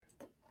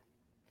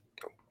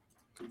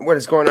What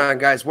is going on,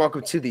 guys?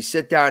 Welcome to the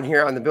sit down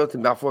here on the Built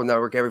in Buffalo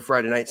Network every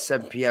Friday night,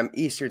 7 p.m.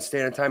 Eastern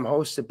Standard Time,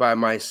 hosted by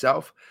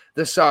myself,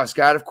 the Sauce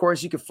God. Of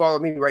course, you can follow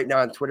me right now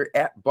on Twitter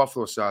at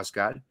Buffalo Sauce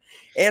God.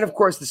 And of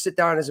course, the sit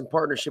down is in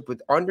partnership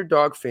with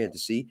Underdog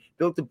Fantasy.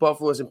 Built in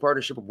Buffalo is in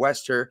partnership with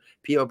Wester,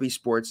 PLB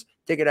Sports,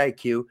 Ticket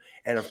IQ,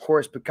 and of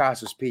course,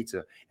 Picasso's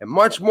Pizza, and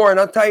much more. And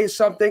I'll tell you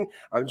something,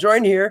 I'm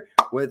joined here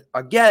with,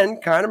 again,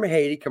 Connor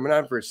Mahady coming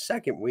on for a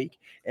second week.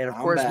 And of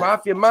course,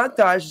 Mafia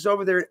Montage is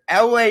over there in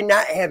LA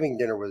not having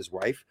dinner with his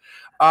wife.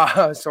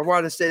 So I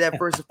wanted to say that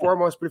first and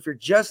foremost. But if you're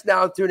just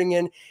now tuning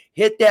in,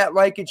 hit that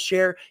like and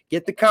share.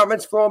 Get the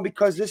comments flowing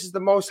because this is the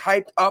most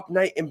hyped up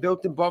night in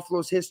Built in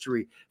Buffalo's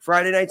history.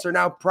 Friday nights are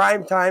now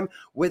prime time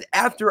with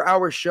after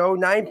hour show,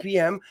 9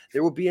 p.m.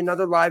 There will be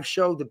another live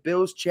show. The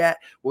Bills Chat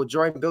will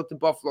join Built in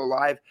Buffalo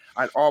live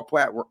on all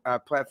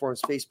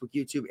platforms, Facebook,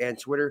 YouTube, and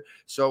Twitter.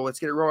 So let's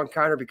get it rolling,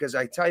 Connor, because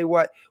I tell you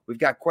what, we've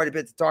got quite a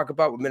bit to talk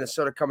about with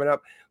Minnesota coming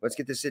up. Let's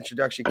get this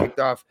introduction kicked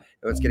off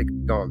and let's get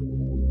it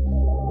going.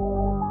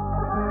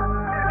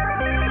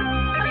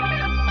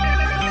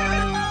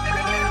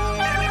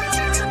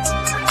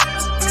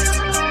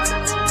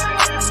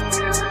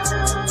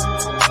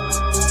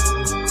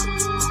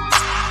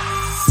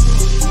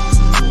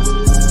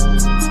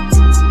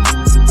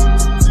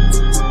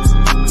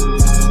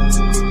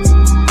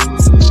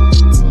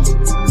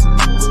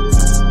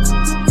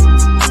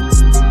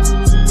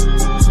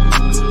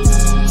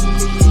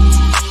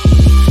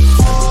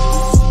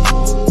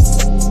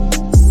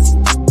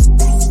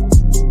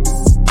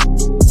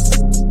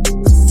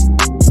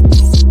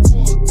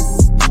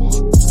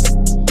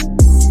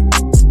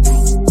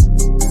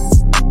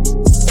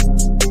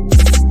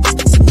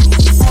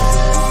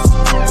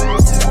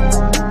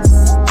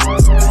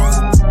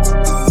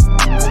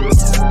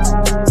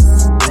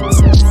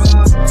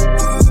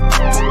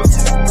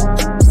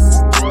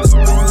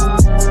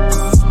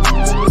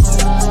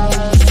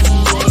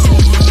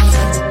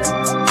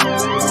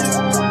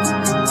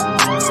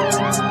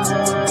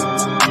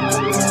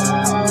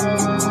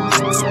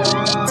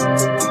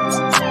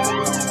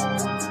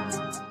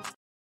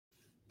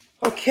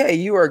 Okay,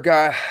 you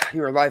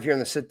are live here in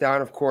the sit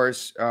down, of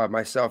course.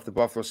 Myself, the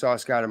Buffalo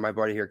Sauce God, and my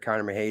buddy here,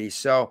 Connor Mahady.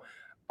 So,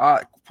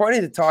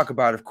 plenty to talk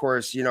about, of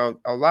course. You know,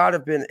 a lot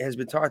has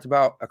been talked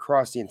about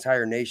across the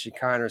entire nation,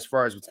 Connor, as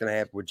far as what's going to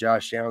happen with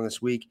Josh Allen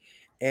this week,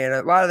 and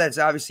a lot of that's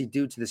obviously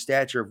due to the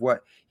stature of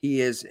what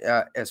he is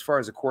as far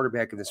as a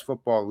quarterback in this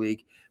football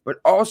league, but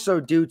also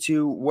due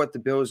to what the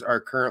Bills are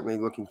currently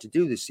looking to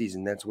do this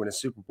season. That's win a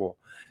Super Bowl.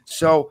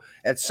 So,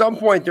 at some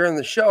point during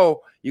the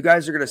show, you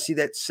guys are going to see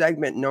that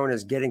segment known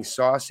as Getting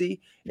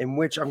Saucy, in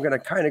which I'm going to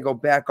kind of go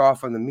back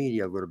off on the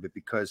media a little bit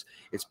because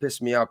it's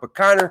pissed me off. But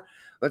Connor,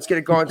 let's get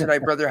it going tonight,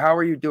 brother. How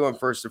are you doing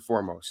first and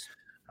foremost?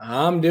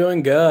 I'm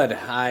doing good.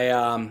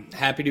 I'm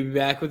happy to be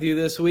back with you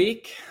this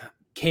week.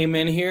 Came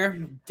in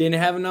here,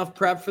 didn't have enough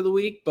prep for the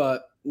week,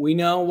 but we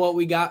know what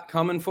we got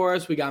coming for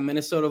us. We got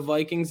Minnesota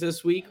Vikings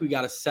this week. We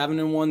got a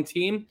 7-1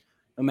 team.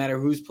 No matter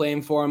who's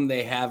playing for them,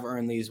 they have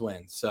earned these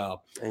wins.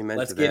 So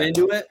let's get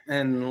into it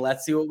and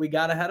let's see what we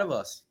got ahead of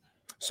us.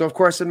 So, of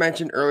course, I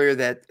mentioned earlier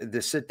that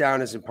the sit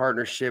down is in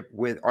partnership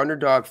with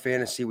Underdog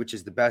Fantasy, which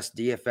is the best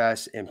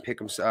DFS and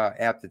pick'em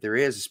app that there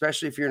is,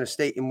 especially if you're in a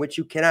state in which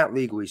you cannot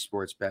legally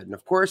sports bet. And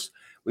of course,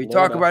 we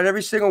talk about it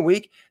every single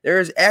week. There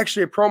is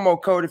actually a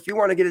promo code. If you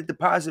want to get a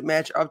deposit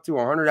match up to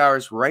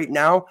 $100 right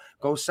now,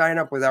 go sign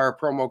up with our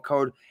promo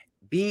code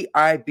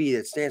BIB,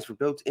 that stands for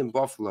Built in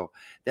Buffalo.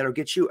 That'll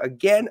get you,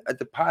 again, a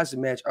deposit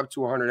match up to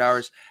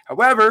 $100.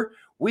 However,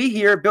 we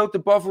here at Built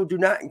in Buffalo do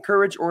not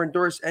encourage or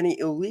endorse any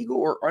illegal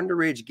or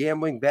underage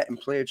gambling. Bet and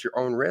play at your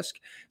own risk.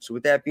 So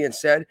with that being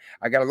said,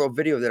 I got a little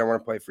video that I want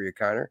to play for you,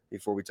 Connor,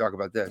 before we talk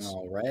about this.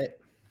 All right.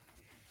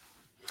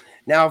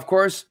 Now, of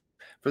course,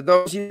 for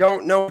those who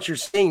don't know what you're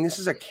seeing, this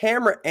is a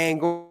camera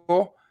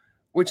angle,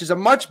 which is a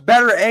much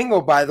better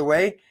angle, by the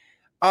way,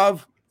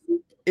 of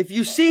if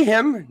you see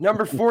him,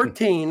 number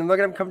 14, and look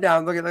at him come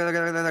down.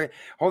 Look.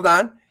 Hold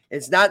on.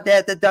 It's not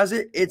that does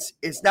it. It's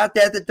not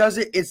that does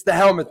it. It's the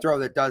helmet throw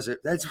that does it.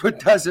 That's what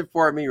does it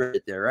for me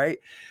right there, right?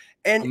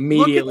 And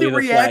immediately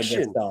look at the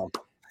reaction.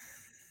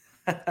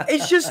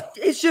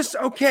 It's just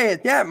okay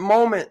at that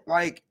moment.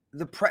 Like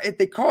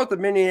they call it the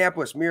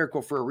Minneapolis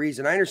Miracle for a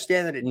reason. I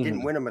understand that it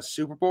didn't win him a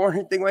Super Bowl or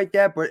anything like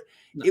that, but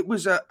it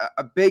was a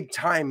big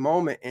time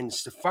moment. And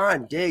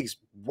Stefon Diggs,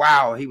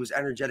 wow, he was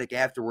energetic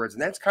afterwards,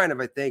 and that's kind of,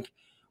 I think,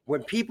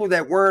 when people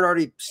that weren't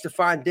already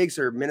Stefon Diggs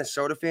or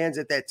Minnesota fans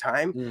at that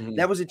time,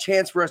 that was a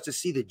chance for us to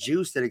see the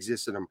juice that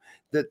exists in them,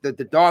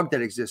 the dog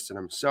that exists in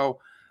them. So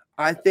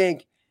I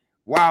think,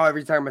 wow,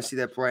 every time I see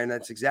that play, and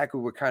that's exactly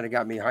what kind of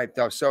got me hyped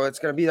up. So it's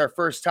going to be our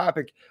first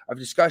topic of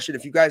discussion.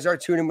 If you guys are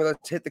tuning with us,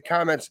 hit the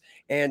comments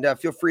and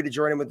feel free to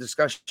join in with the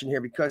discussion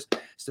here because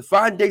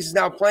Stefon Diggs is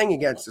now playing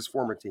against his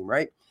former team,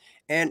 right?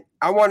 And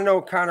I want to know,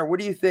 Connor, what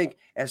do you think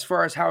as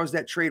far as how has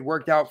that trade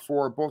worked out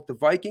for both the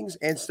Vikings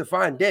and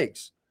Stefon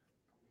Diggs?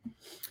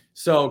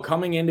 So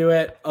coming into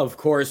it, of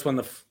course, when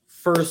the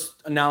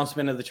first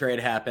announcement of the trade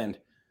happened,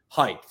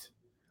 hyped.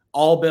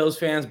 all Bills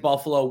fans,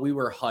 Buffalo, we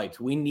were hyped.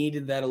 We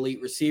needed that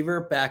elite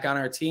receiver back on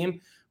our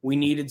team. We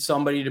needed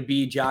somebody to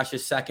be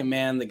Josh's second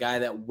man, the guy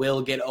that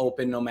will get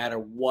open no matter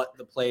what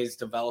the play is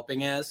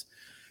developing as.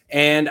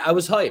 And I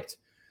was hyped.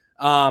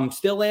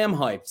 Still am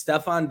hyped.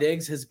 Stefon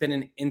Diggs has been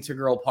an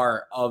integral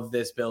part of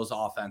this Bills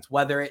offense,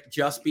 whether it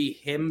just be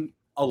him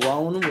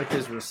alone with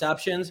his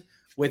receptions,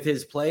 with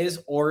his plays,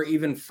 or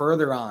even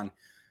further on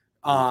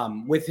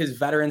with his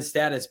veteran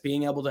status,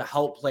 being able to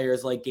help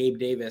players like Gabe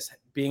Davis,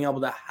 being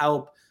able to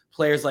help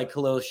players like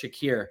Khalil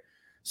Shakir.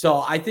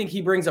 So I think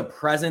he brings a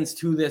presence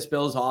to this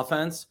Bills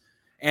offense.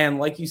 And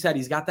like you said,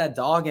 he's got that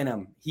dog in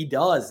him. He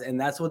does. And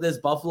that's what this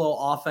Buffalo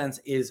offense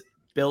is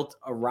built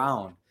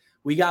around.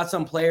 We got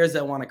some players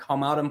that want to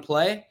come out and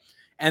play,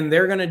 and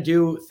they're going to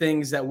do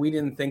things that we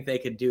didn't think they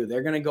could do.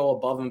 They're going to go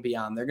above and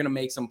beyond. They're going to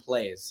make some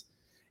plays.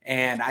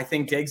 And I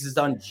think Diggs has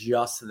done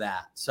just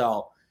that.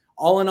 So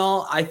all in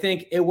all, I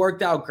think it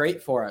worked out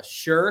great for us.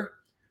 Sure,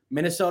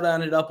 Minnesota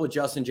ended up with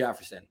Justin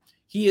Jefferson.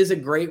 He is a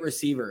great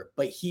receiver,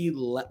 but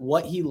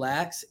what he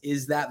lacks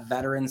is that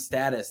veteran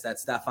status that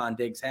Stefon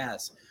Diggs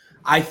has.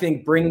 I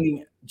think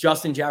bringing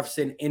Justin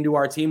Jefferson into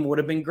our team would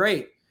have been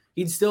great.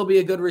 He'd still be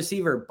a good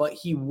receiver, but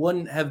he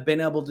wouldn't have been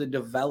able to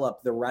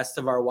develop the rest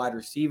of our wide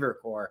receiver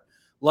core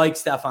like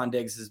Stefon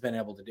Diggs has been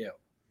able to do.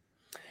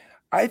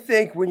 I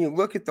think when you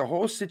look at the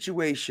whole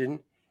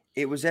situation,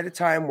 it was at a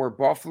time where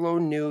Buffalo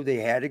knew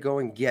they had to go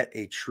and get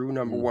a true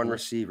number one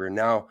receiver.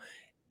 Now,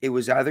 it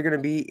was either going to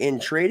be in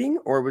trading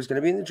or it was going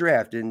to be in the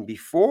draft. And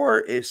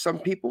before, if some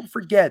people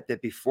forget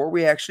that before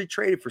we actually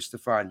traded for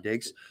Stefon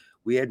Diggs,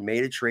 we had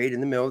made a trade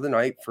in the middle of the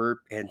night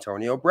for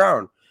Antonio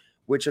Brown,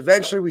 which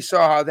eventually we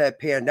saw how that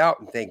panned out.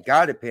 And thank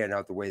God it panned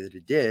out the way that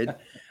it did.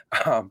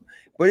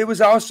 But it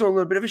was also a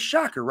little bit of a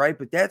shocker, right?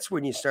 But that's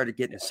when you started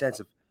getting a sense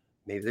of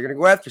maybe they're going to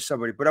go after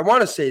somebody. But I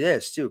want to say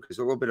this too, because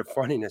a little bit of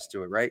funniness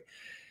to it, right?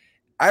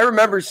 I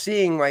remember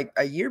seeing like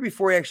a year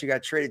before he actually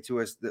got traded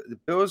to us, the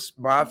Bills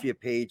Mafia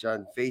page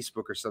on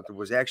Facebook or something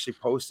was actually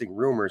posting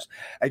rumors.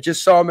 I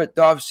just saw him at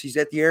Duff's. He's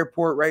at the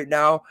airport right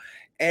now.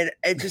 And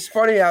it's just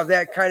funny how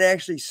that kind of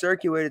actually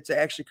circulated to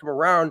actually come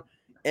around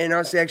and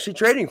us actually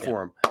trading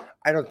for him.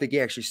 I don't think he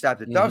actually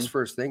stopped at Duff's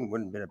first thing.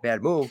 Wouldn't have been a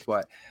bad move.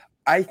 But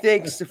I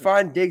think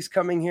Stefon Diggs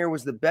coming here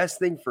was the best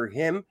thing for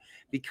him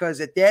because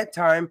at that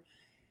time,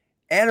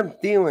 Adam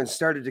Thielen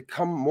started to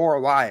come more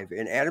alive.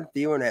 And Adam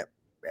Thielen at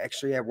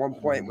one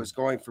point was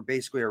going for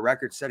basically a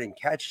record-setting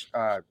catch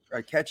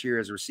year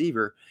as a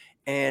receiver,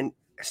 and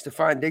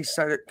Stefon Diggs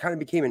kind of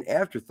became an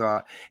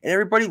afterthought, and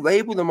everybody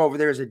labeled him over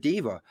there as a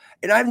diva.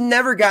 And I've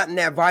never gotten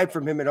that vibe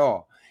from him at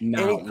all.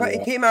 And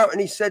he came out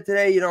and he said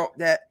today,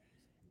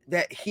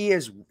 that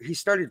he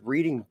started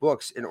reading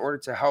books in order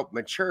to help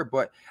mature,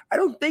 but I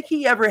don't think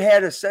he ever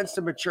had a sense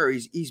to mature.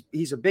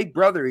 He's a big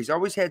brother. He's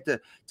always had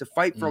to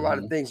fight for a lot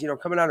of things,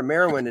 coming out of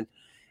Maryland, and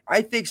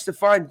I think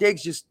Stefon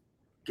Diggs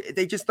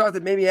they just thought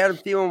that maybe Adam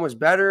Thielen was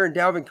better and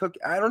Dalvin Cook.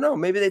 I don't know.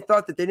 Maybe they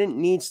thought that they didn't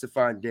need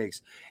Stefon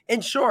Diggs.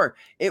 And sure,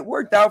 it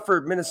worked out for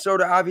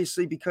Minnesota,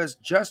 obviously, because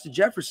Justin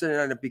Jefferson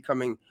ended up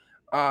becoming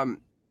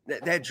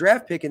that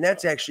draft pick. And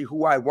that's actually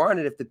who I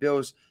wanted if the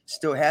Bills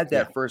still had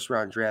that first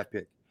round draft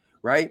pick,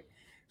 right?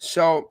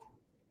 So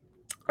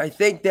I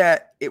think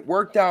that it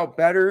worked out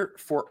better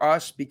for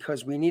us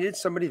because we needed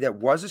somebody that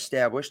was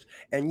established.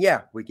 And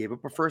yeah, we gave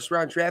up a first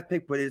round draft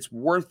pick, but it's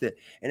worth it.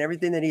 And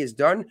everything that he has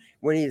done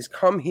when he has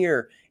come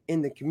here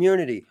in the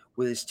community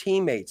with his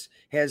teammates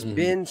has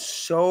been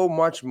so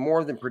much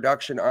more than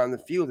production on the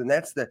field. And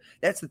that's the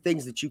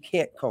things that you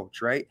can't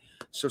coach, right?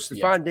 So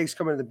Stefon Diggs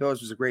coming to the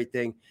Bills was a great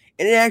thing.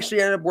 And it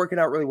actually ended up working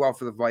out really well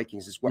for the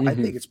Vikings as well. I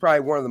think it's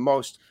probably one of the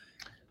most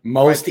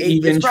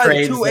even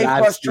trades. 2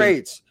 A+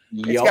 trades.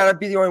 It's got to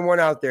be the only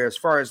one out there as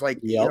far as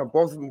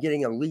both of them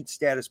getting elite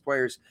status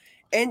players.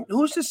 And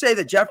who's to say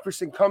that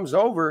Jefferson comes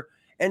over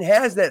and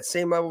has that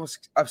same level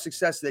of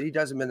success that he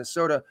does in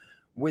Minnesota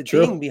with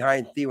being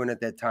behind Thielen at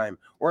that time,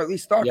 or at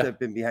least thought to have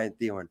been behind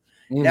Thielen.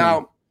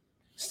 Now,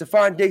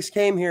 Stefon Diggs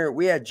came here.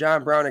 We had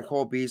John Brown and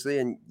Cole Beasley,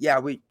 and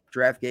we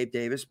draft Gabe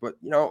Davis. But,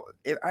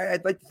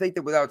 I'd like to think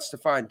that without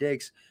Stefon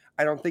Diggs,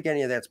 I don't think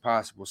any of that's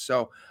possible.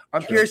 So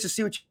I'm curious to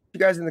see what you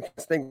guys in the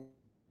thing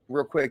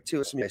real quick,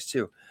 too. Some guys,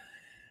 too.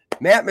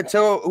 Matt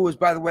Matillo, who was,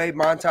 by the way,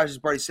 Montage's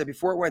buddy, said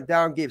before it went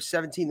down, gave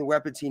 17 the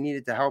weapons he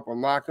needed to help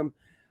unlock them.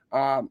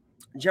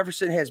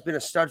 Jefferson has been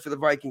a stud for the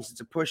Vikings.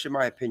 It's a push, in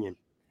my opinion.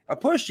 A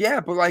push,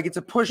 but it's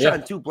a push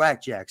on 2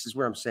 blackjacks is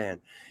what I'm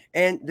saying.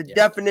 And the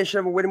definition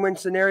of a win-win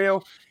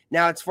scenario,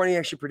 now it's funny I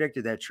actually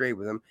predicted that trade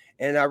with him.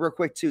 And real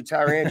quick, too,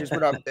 Tyler Andrews,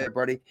 what up there,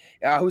 buddy?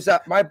 Who's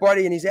my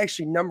buddy, and he's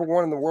actually number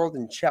 1 in the world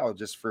in Chell,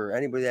 just for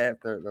anybody that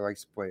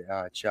likes to play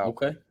Chell.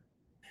 Okay.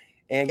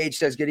 And Gage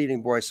says, good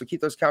evening, boys. So keep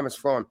those comments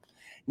flowing.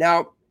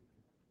 Now,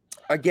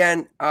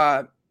 again,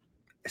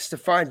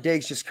 Stefon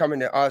Diggs just coming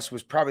to us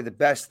was probably the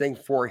best thing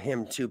for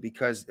him, too,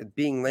 because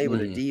being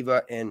labeled a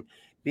diva and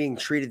being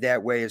treated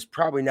that way is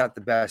probably not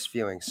the best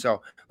feeling.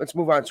 So let's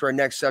move on to our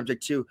next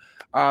subject, too.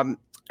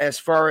 As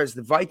far as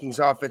the Vikings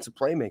offensive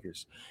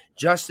playmakers,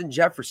 Justin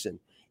Jefferson,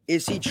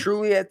 is he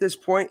truly at this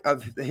point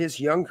of his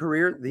young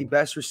career the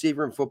best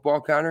receiver in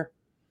football, Connor?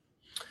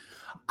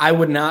 I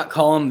would not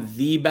call him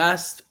the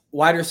best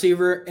wide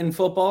receiver in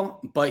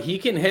football, but he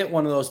can hit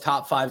one of those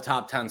top 5,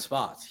 top 10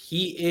 spots.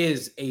 He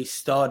is a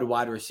stud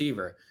wide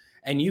receiver.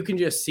 And you can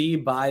just see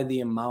by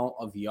the amount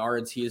of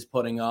yards he is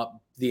putting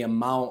up, the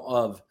amount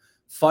of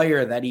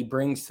fire that he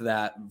brings to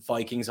that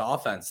Vikings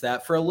offense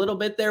that for a little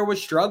bit there was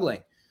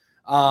struggling.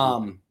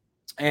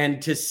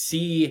 And to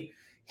see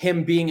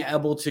him being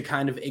able to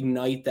kind of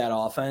ignite that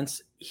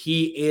offense,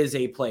 he is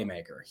a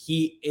playmaker.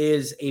 He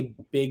is a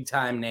big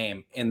time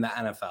name in the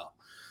NFL.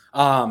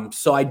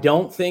 So I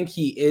don't think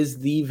he is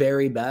the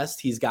very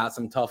best. He's got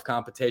some tough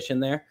competition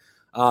there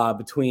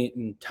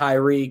between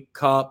Tyree,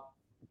 Kupp,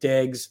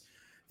 Diggs.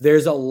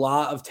 There's a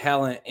lot of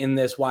talent in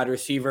this wide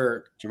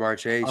receiver Ja'Marr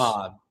Chase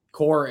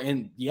core,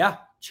 and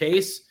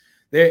Chase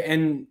there.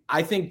 And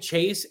I think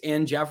Chase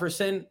and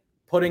Jefferson,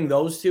 putting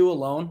those two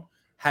alone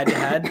head to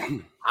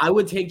head, I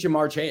would take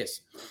Ja'Marr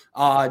Chase.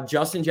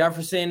 Justin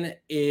Jefferson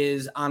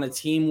is on a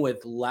team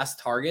with less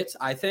targets,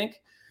 I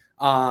think.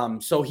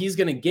 So he's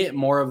going to get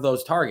more of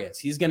those targets.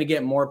 He's going to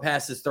get more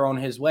passes thrown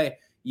his way.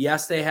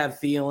 Yes, they have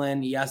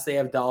Thielen. Yes, they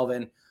have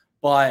Dalvin,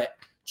 but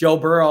Joe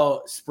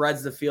Burrow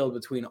spreads the field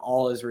between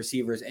all his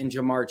receivers, and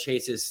Ja'Marr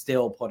Chase is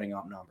still putting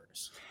up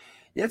numbers.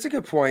 Yeah, that's a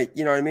good point.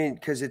 You know what I mean?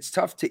 Because it's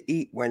tough to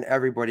eat when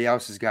everybody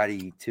else has got to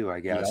eat too, I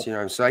guess. Yep. You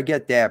know, so I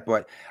get that.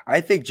 But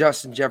I think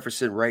Justin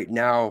Jefferson right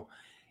now,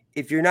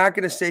 if you're not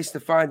going to say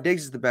Stephon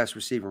Diggs is the best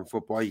receiver in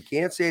football, you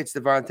can't say it's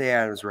Devontae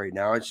Adams right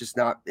now. It's just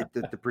not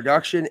the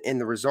production and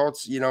the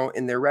results, you know,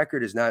 in their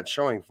record is not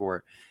showing for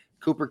it.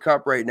 Cooper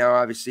Kupp right now,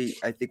 obviously,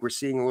 I think we're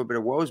seeing a little bit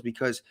of woes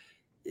because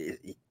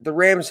the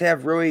Rams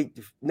have really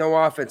no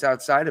offense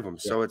outside of them.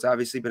 So it's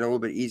obviously been a little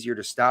bit easier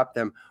to stop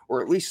them or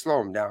at least slow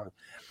them down.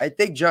 I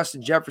think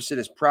Justin Jefferson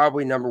is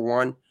probably number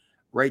one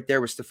right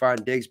there with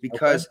Stephon Diggs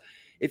because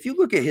if you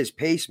look at his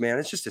pace, man,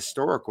 it's just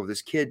historical.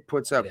 This kid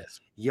puts up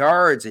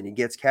yards and he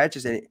gets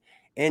catches and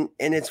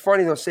it's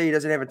funny, they'll say he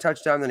doesn't have a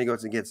touchdown, then he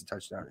goes and gets a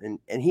touchdown.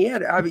 And he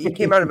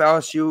came out of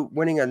LSU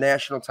winning a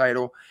national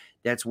title.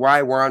 That's why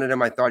I wanted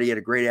him. I thought he had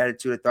a great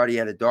attitude. I thought he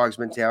had a dog's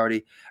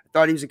mentality. I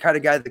thought he was the kind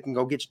of guy that can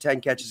go get you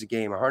 10 catches a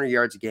game, 100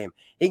 yards a game.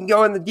 He can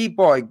go in the deep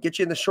ball. He can get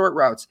you in the short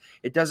routes.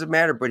 It doesn't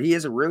matter, but he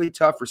is a really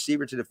tough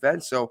receiver to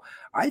defend. So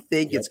I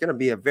think it's going to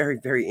be a very,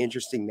 very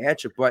interesting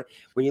matchup. But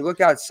when you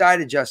look outside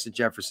of Justin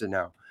Jefferson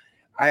now,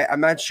 I'm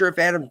not sure if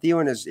Adam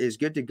Thielen is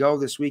good to go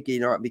this week, you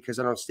know, because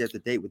I don't stay up to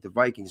date with the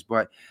Vikings.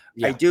 But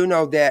I do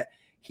know that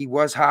he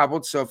was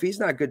hobbled. So if he's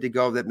not good to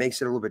go, that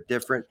makes it a little bit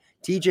different.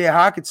 TJ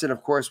Hawkinson,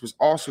 of course, was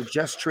also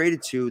just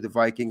traded to the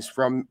Vikings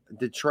from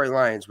Detroit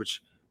Lions,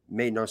 which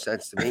made no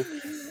sense to me.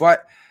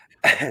 But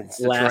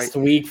last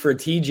week for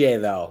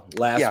TJ, though,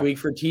 week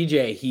for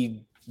TJ,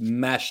 he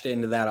meshed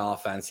into that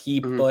offense.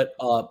 He put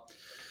up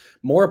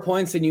more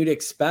points than you'd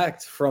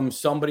expect from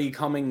somebody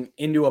coming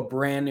into a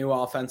brand new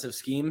offensive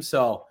scheme.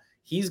 So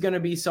he's going to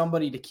be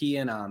somebody to key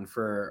in on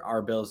for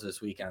our Bills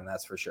this weekend.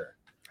 That's for sure.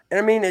 And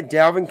I mean,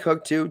 Dalvin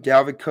Cook too.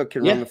 Dalvin Cook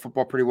can run the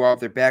football pretty well.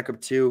 They're backup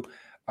too.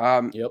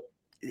 But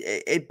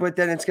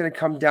then it's going to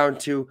come down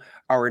to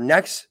our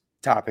next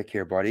topic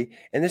here, buddy.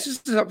 And this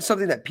is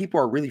something that people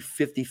are really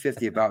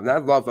 50-50 about. And I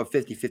love a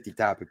 50-50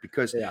 topic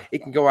because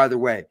it can go either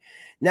way.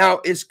 Now,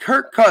 is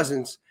Kirk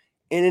Cousins,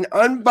 in an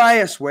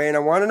unbiased way, and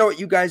I want to know what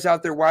you guys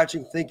out there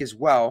watching think as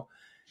well,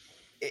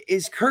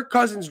 is Kirk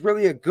Cousins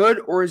really a good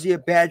or is he a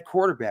bad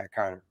quarterback,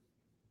 Connor?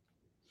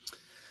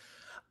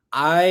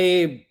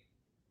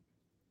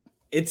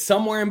 It's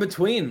somewhere in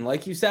between.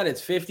 Like you said,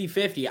 it's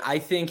 50-50. I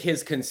think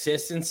his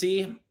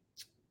consistency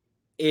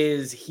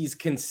he's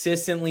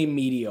consistently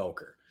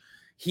mediocre.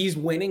 He's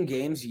winning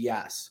games,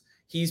 yes.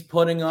 He's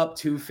putting up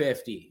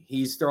 250.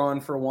 He's throwing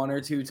for 1 or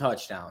 2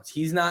 touchdowns.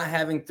 He's not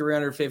having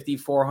 350,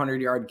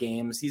 400-yard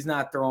games. He's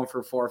not throwing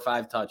for 4 or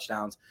 5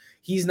 touchdowns.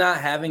 He's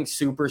not having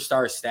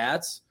superstar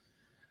stats,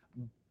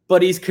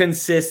 but he's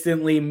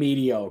consistently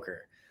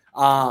mediocre.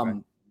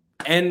 And,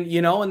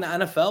 you know, in the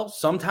NFL,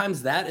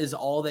 sometimes that is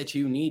all that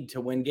you need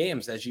to win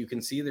games. As you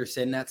can see, they're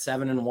sitting at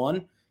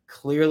 7-1.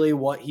 Clearly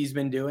what he's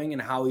been doing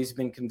and how he's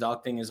been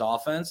conducting his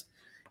offense,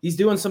 he's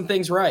doing some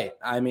things right.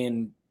 I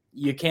mean,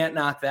 you can't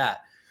knock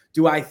that.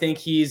 Do I think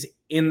he's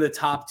in the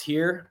top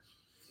tier?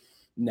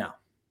 No,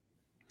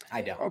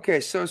 I don't.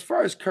 Okay, so as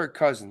far as Kirk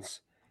Cousins,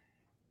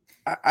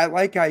 I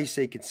like how you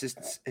say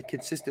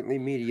consistently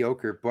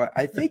mediocre, but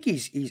I think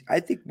I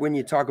think when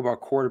you talk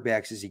about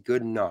quarterbacks, is he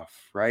good enough,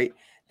 right?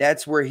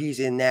 That's where he's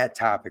in that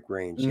topic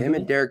range. Him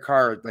and Derek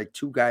Carr are like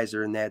 2 guys that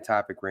are in that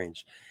topic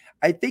range.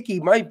 I think he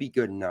might be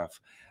good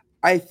enough.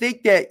 I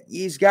think that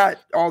he's got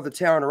all the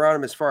talent around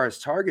him as far as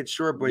targets,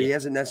 sure, but he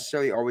hasn't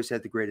necessarily always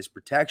had the greatest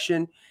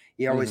protection.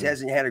 He always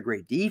hasn't had a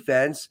great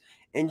defense.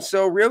 And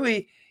so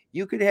really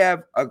you could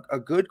have a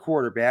good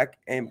quarterback,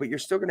 but you're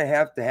still going to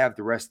have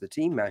the rest of the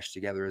team mesh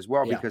together as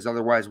well, because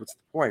otherwise what's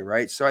the point,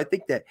 right? So I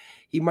think that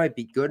he might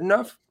be good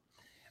enough.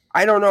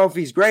 I don't know if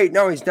he's great.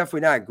 No, he's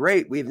definitely not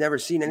great. We've never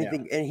seen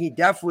anything. And he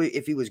definitely,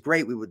 if he was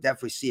great, we would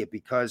definitely see it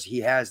because he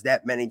has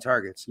that many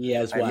targets. He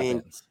has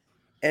weapons.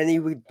 And he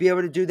would be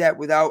able to do that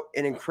without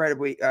an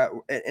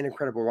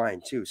incredible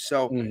line too.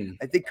 So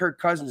I think Kirk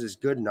Cousins is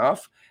good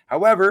enough.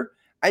 However,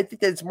 I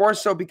think that it's more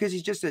so because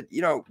he's just a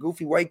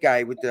goofy white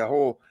guy with the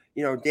whole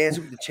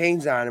dancing with the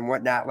chains on and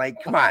whatnot.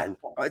 Like, come on,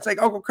 it's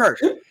like Uncle Kirk.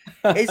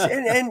 It's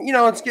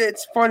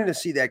it's funny to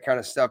see that kind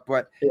of stuff.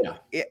 But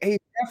he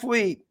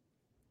definitely.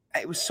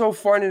 It was so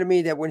funny to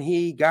me that when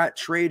he got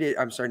traded,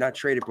 I'm sorry, not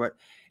traded, but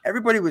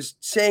everybody was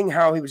saying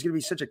how he was going to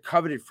be such a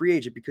coveted free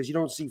agent because you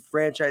don't see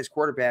franchise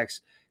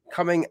quarterbacks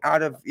coming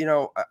out of,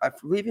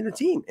 leaving the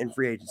team in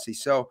free agency.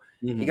 So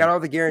he got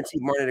all the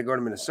guaranteed money to go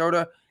to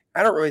Minnesota.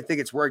 I don't really think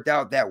it's worked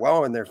out that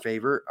well in their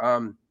favor.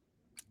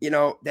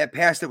 That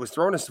pass that was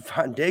thrown to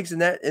Stephon Diggs in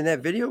that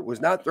video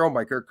was not thrown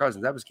by Kirk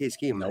Cousins. That was Case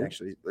Keenum,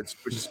 actually, which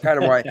is kind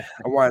of why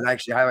I wanted to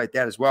actually highlight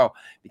that as well,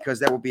 because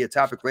that will be a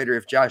topic later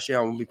if Josh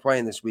Allen will be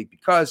playing this week,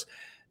 because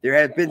there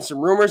have been some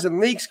rumors and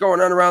leaks going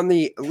on around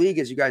the league,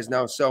 as you guys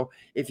know. So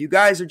if you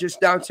guys are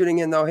just now tuning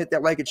in, though, hit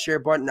that like and share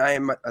button. I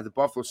am the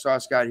Buffalo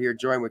Sauce God here,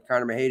 joined with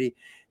Connor Mahady,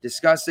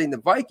 discussing the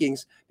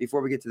Vikings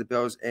before we get to the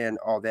Bills and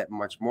all that and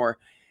much more.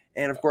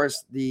 And, of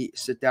course, the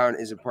sit-down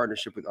is in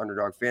partnership with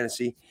Underdog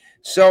Fantasy.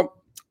 So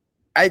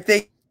I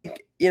think,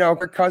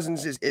 Kirk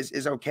Cousins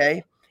is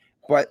okay,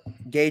 but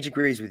Gage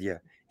agrees with you.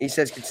 He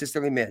says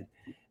consistently mid.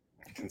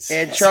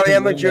 And Charlie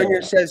Emma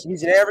Jr. says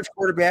he's an average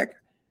quarterback.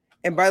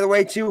 And by the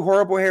way, too,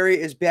 Horrible Harry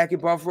is back in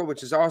Buffalo,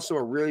 which is also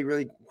a really,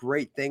 really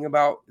great thing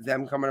about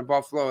them coming to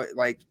Buffalo.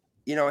 Like,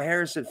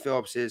 Harrison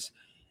Phillips is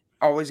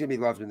always going to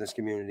be loved in this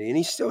community. And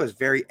he still is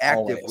very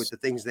active with the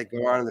things that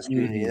go on in this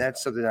community. And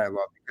that's something I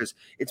love because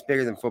it's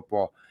bigger than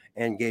football.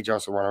 And Gage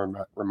also want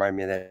to remind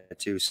me of that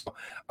too. So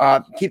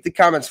keep the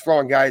comments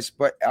flowing, guys.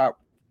 But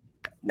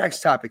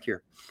next topic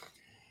here.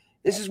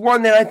 This is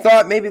one that I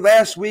thought maybe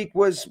last week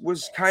was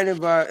kind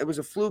of it was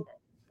a fluke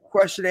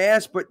question to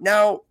ask, but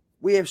now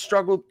we have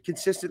struggled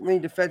consistently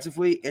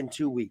defensively in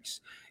 2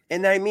 weeks.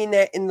 And I mean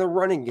that in the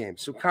running game.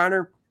 So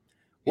Connor,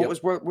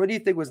 what do you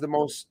think was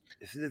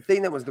the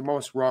thing that was the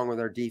most wrong with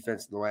our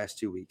defense in the last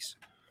 2 weeks?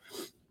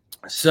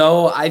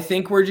 So I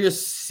think we're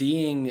just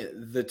seeing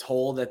the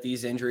toll that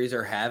these injuries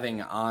are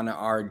having on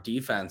our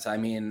defense. I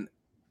mean,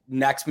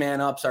 next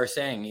man ups are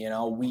saying,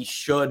 we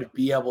should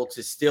be able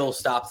to still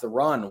stop the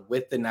run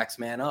with the next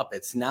man up.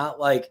 It's not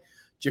like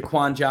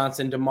Jaquan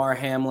Johnson, DeMar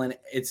Hamlin.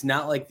 It's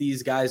not like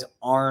these guys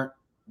aren't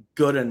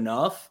good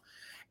enough.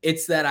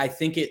 It's that I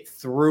think it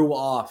threw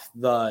off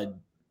the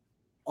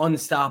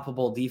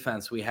unstoppable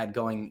defense we had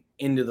going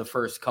into the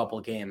first couple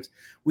games.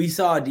 We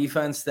saw a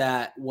defense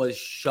that was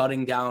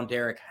shutting down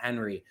Derrick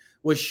Henry,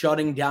 was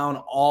shutting down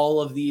all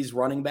of these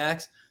running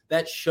backs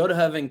that should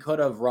have and could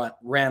have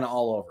ran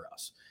all over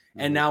us.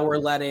 And now we're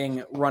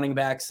letting running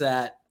backs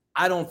that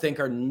I don't think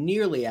are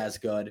nearly as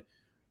good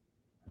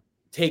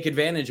take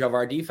advantage of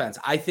our defense.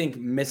 I think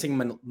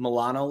missing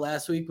Milano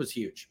last week was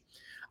huge.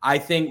 I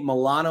think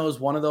Milano is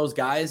one of those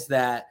guys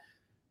that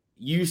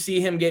you see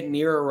him get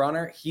near a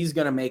runner, he's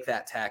going to make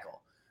that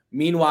tackle.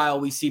 Meanwhile,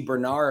 we see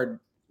Bernard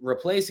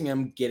replacing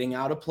him, getting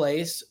out of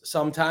place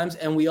sometimes,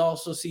 and we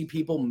also see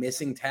people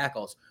missing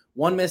tackles.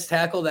 One missed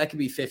tackle, that could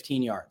be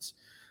 15 yards.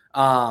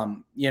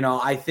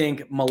 I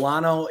think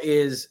Milano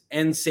is,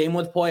 and same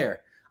with Poyer.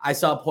 I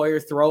saw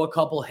Poyer throw a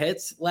couple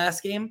hits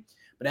last game,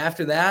 but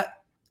after that,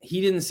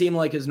 he didn't seem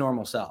like his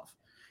normal self.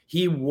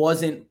 He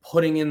wasn't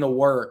putting in the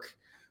work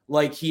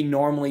like he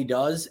normally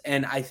does.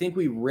 And I think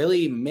we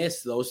really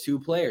miss those two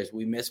players.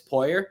 We miss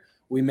Poyer.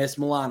 We miss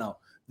Milano.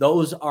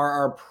 Those are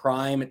our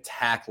prime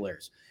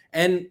tacklers.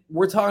 And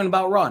we're talking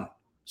about run.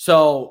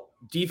 So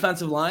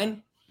defensive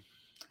line,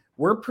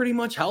 we're pretty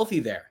much healthy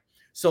there.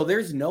 So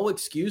there's no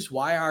excuse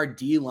why our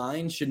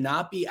D-line should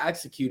not be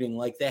executing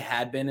like they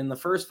had been in the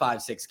first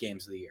 5-6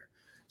 games of the year.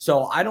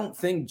 So I don't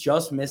think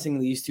just missing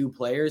these two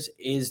players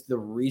is the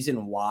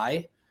reason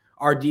why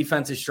our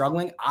defense is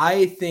struggling.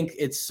 I think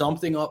it's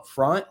something up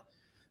front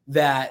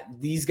that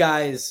these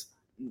guys,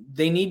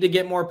 they need to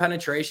get more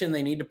penetration.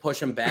 They need to push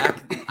them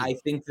back. I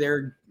think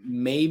they're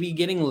maybe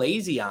getting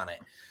lazy on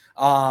it.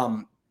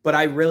 But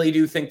I really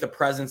do think the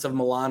presence of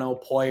Milano,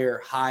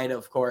 Poyer, Hyde,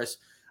 of course,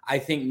 I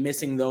think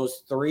missing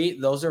those three,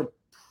 those are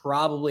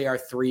probably our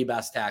three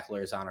best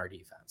tacklers on our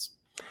defense.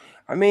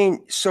 I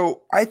mean,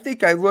 so I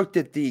think I looked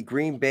at the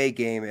Green Bay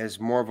game as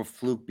more of a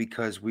fluke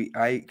because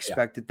I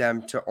expected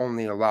them to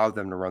only allow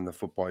them to run the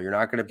football. You're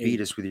not going to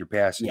beat us with your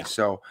passing. Yeah.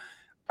 So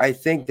I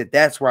think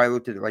that's why I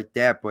looked at it like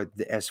that. But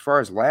as far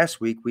as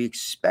last week, we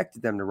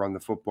expected them to run the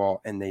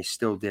football, and they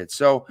still did.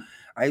 So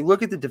I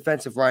look at the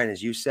defensive line,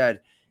 as you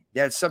said.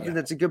 That's something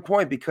that's a good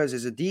point because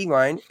as a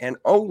D-line and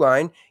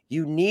O-line,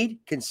 you need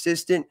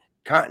consistent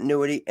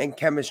continuity and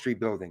chemistry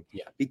building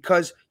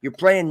because you're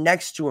playing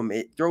next to them.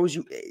 It throws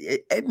you.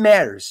 It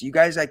matters. You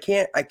guys, I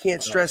can't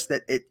stress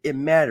that it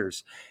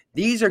matters.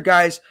 These are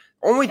guys,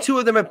 only two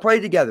of them have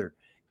played together,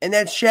 and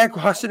that's Shaq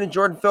Lawson and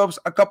Jordan Phillips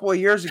a couple of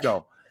years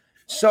ago.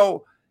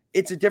 So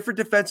it's a different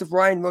defensive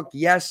line. Look,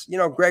 yes,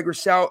 Greg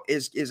Rousseau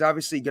is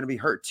obviously going to be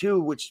hurt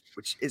too, which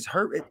is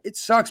hurt. It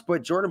sucks,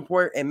 but Jordan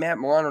Poyer and Matt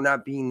Milano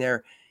not being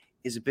there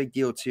is a big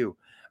deal too.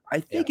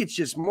 I think it's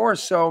just more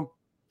so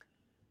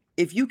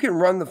if you can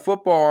run the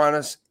football on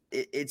us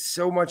it's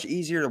so much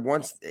easier to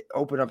once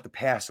open up the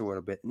pass a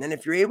little bit. And then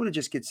if you're able to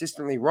just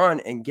consistently run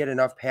and get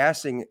enough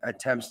passing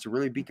attempts to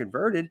really be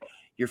converted,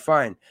 you're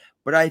fine.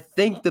 But I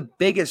think the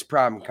biggest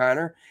problem,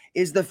 Connor,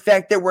 is the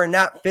fact that we're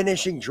not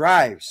finishing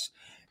drives.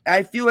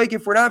 I feel like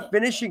if we're not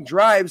finishing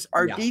drives,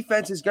 our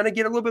defense is going to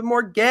get a little bit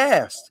more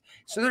gassed.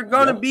 So they're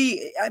going to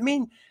be, I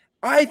mean,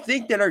 I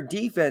think that our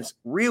defense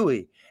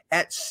really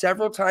at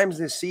several times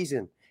this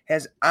season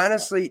has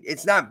honestly,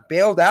 it's not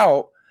bailed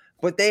out,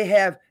 but they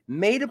have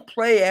made a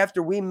play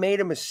after we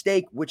made a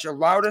mistake, which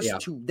allowed us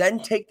to then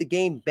take the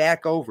game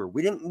back over.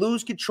 We didn't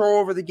lose control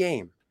over the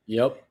game.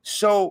 Yep.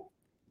 So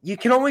you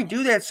can only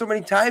do that so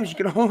many times. You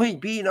can only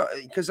be,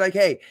 because like,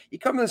 hey, you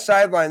come to the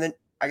sideline, then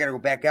I got to go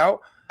back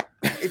out.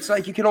 It's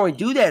like you can only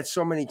do that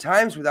so many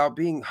times without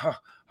being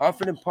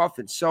huffing and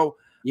puffing. So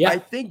I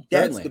think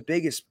that's the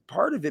biggest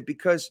part of it,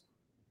 because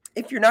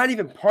if you're not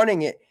even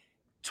punting it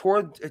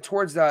towards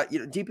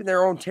the deep in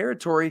their own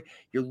territory,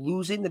 you're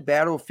losing the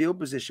battle of field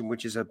position,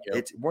 which is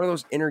it's one of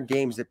those inner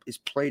games that is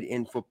played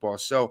in football.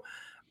 So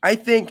I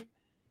think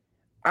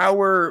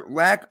our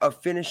lack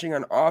of finishing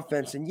on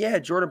offense, and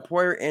Jordan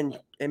Poyer and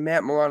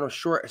Matt Milano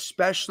short,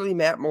 especially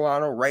Matt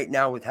Milano right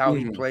now with how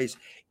he plays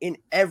in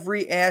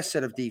every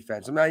asset of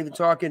defense. I'm not even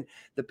talking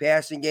the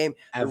passing game,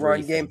 the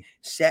run game,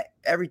 set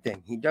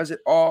everything. He does it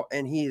all,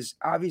 and he is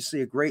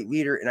obviously a great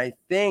leader. And I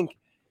think,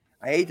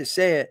 I hate to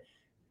say it,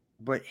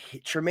 but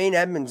Tremaine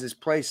Edmonds'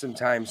 play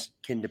sometimes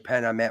can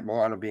depend on Matt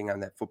Milano being on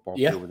that football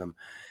field with him.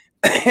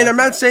 And I'm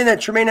not saying that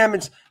Tremaine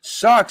Edmonds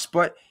sucks,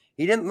 but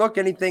he didn't look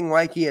anything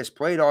like he has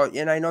played all.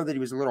 And I know that he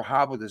was a little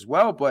hobbled as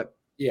well, but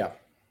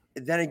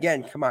then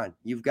again, come on,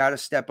 you've got to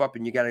step up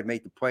and you got to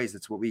make the plays.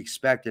 That's what we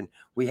expect. And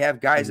we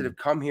have guys that have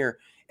come here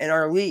and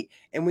are elite,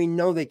 and we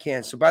know they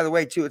can. So by the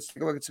way, too, let's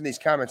take a look at some of these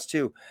comments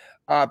too.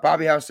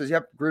 Bobby House says,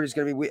 yep, Gruden's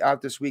going to be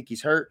out this week.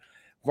 He's hurt.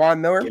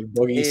 Von Miller give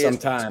Boogie some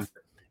time.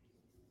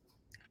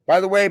 By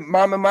the way,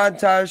 Mama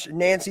Montage,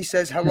 Nancy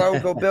says, hello,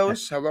 go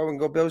Bills. Hello, and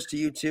go Bills to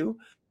you too.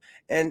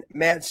 And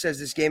Matt says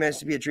this game has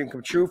to be a dream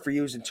come true for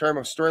you in terms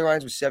of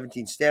storylines with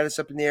 17 status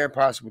up in the air,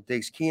 possible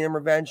Diggs Keenum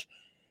revenge.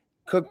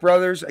 Cook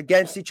brothers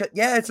against each other.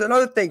 Yeah, it's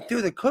another thing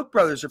too. The Cook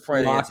brothers are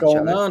playing against each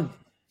other. On.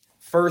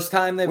 First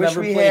time they've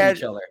ever played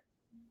each other.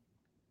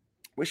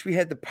 Wish we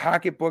had the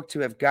pocketbook to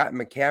have gotten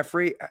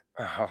McCaffrey.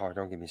 Oh,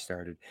 don't get me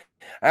started.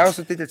 I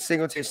also think that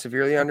Singletary is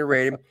severely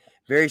underrated.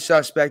 Very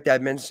suspect,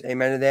 Edmonds.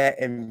 Amen to that.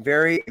 And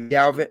very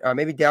Dalvin.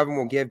 Maybe Dalvin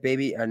will give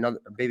baby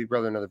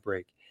brother another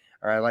break.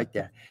 All right, I like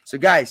that. So,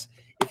 guys,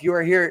 if you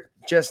are here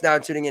just now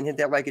tuning in, hit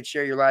that like and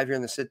share. You're live here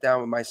in the sit down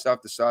with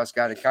myself, the Sauce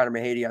God, and Connor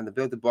Mahady on the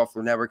Built in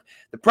Buffalo Network.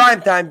 The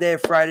primetime day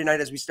of Friday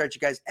night as we start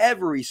you guys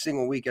every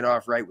single weekend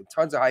off right with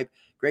tons of hype,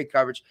 great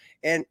coverage,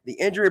 and the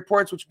injury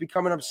reports, which will be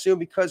coming up soon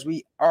because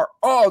we are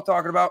all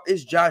talking about,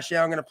 is Josh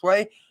Allen going to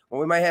play? Well,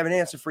 we might have an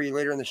answer for you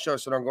later in the show,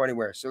 so don't go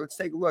anywhere. So let's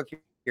take a look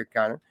here,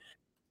 Connor.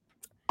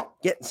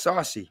 Getting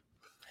saucy.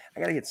 I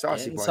got to get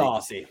saucy, buddy.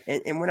 Saucy.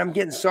 And when I'm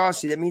getting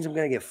saucy, that means I'm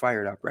going to get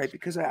fired up, right?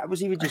 Because I was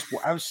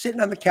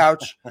sitting on the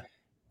couch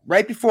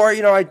right before,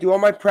 I do all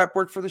my prep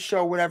work for the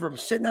show, whatever. I'm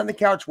sitting on the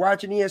couch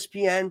watching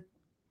ESPN,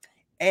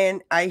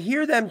 and I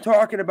hear them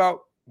talking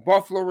about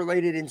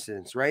Buffalo-related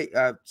incidents, right?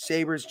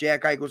 Sabres,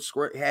 Jack Eichel,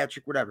 score, hat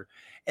trick, whatever.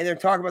 And they're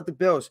talking about the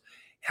Bills,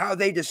 how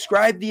they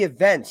describe the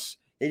events.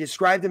 They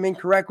described them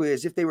incorrectly,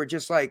 as if they were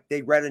just like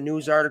they read a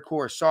news article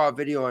or saw a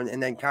video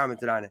and then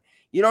commented on it.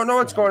 You don't know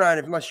what's going on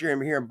unless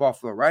you're here in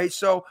Buffalo, right?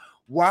 So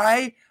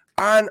why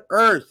on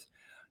earth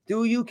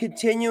do you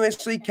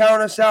continuously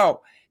count us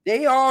out?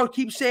 They all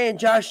keep saying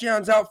Josh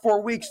Allen's out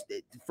 4 weeks.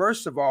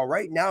 First of all,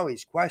 right now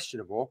he's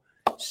questionable.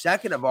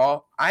 Second of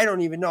all, I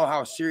don't even know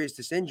how serious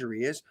this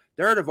injury is.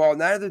 Third of all,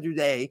 neither do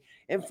they.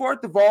 And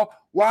fourth of all,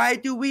 why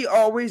do we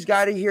always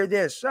got to hear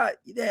this?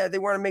 They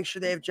want to make sure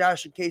they have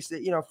Josh in case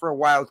that, for a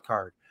wild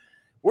card.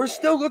 We're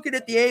still looking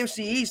at the AFC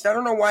East. I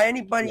don't know why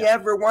anybody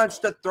ever wants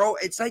to throw.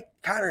 It's like,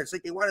 Connor, it's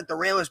like they want to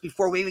derail us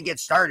before we even get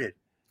started.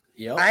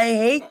 Yep. I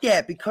hate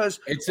that because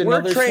it's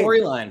another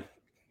storyline.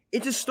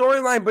 It's a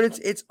storyline, but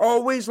it's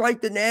always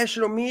like the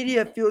national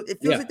media it feels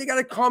like they got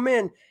to come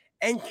in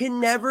and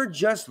can never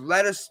just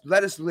let us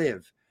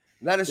live,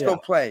 let us go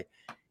play.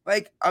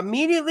 Like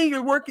immediately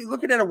you're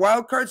looking at a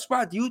wild card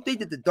spot. Do you think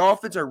that the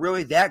Dolphins are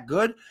really that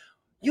good?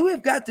 You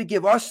have got to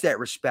give us that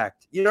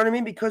respect. You know what I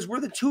mean? Because we're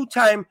the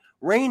two-time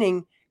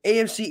reigning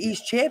AFC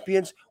East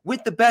champions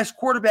with the best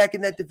quarterback in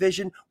that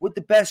division, with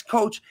the best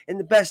coach and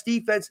the best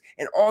defense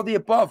and all the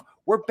above.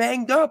 We're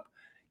banged up.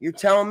 You're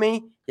telling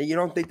me that you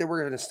don't think that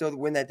we're going to still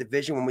win that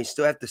division when we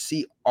still have to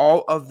see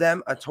all of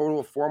them a total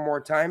of 4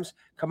 more times?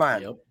 Come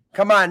on. Yep.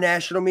 Come on,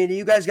 national media.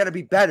 You guys got to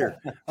be better.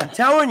 I'm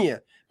telling you.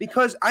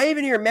 Because I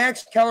even hear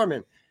Max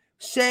Kellerman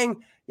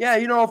saying, yeah,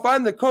 if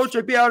I'm the coach,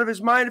 I'd be out of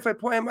his mind if I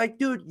play. I'm like,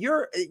 dude,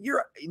 you're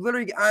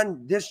literally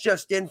on this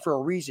just in for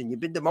a reason. You've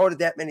been demoted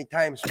that many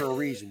times for a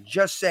reason.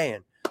 Just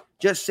saying.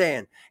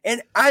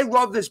 And I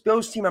love this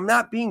Bills team. I'm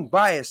not being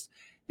biased.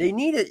 They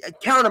need to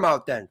count them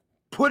out then.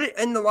 Put it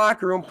in the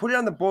locker room. Put it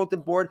on the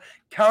bulletin board.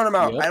 Count them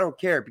out. Yep. I don't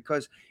care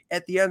because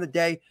at the end of the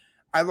day,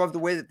 I love the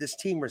way that this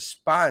team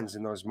responds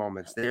in those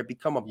moments. They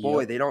become a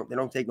bully. Yep. They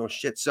don't take no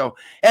shit. So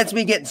that's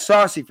me getting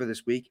saucy for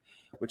this week,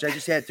 which I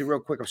just had to real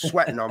quick. I'm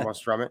sweating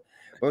almost from it.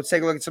 But let's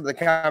take a look at some of the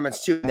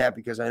comments too, that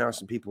because I know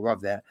some people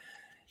love that.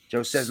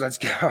 Joe says, "Let's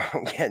go,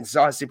 getting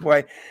saucy,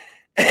 boy."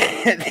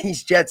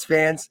 These Jets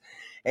fans,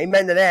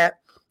 amen to that.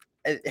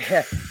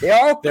 They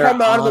all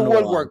come out of the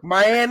woodwork.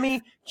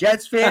 Miami,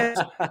 Jets fans,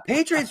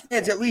 Patriots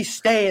fans at least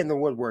stay in the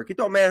woodwork. It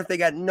don't matter if they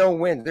got no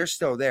wins; they're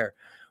still there.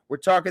 We're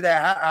talking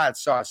that hot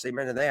sauce.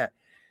 Amen to that.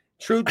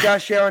 True,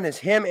 Josh Allen is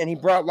him, and he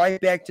brought life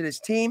back to this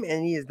team,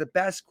 and he is the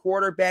best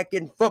quarterback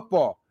in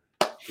football.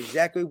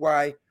 Exactly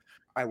why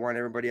I want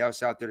everybody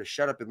else out there to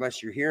shut up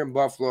unless you're here in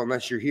Buffalo,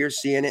 unless you're here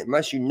seeing it,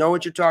 unless you know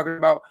what you're talking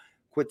about.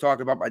 Quit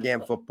talking about my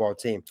damn football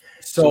team.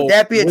 So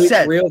that being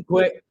said,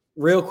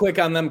 real quick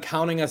on them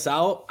counting us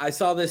out. I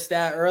saw this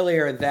stat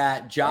earlier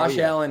that Josh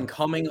Allen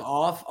coming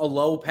off a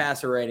low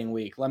passer rating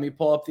week. Let me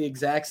pull up the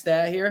exact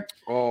stat here.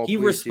 He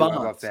responds.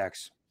 I love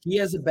facts. He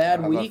has a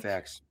bad week. I love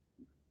facts.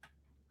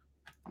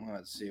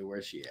 Let's see,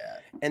 where's she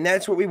at? And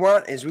that's what we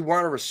want, is we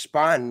want to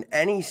respond in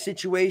any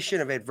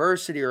situation of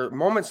adversity or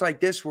moments like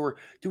this where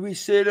do we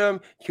sit him?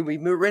 Can we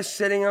risk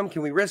sitting him?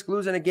 Can we risk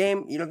losing a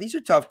game? These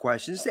are tough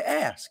questions to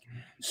ask.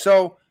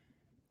 So,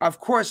 of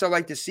course, I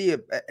like to see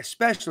it,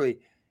 especially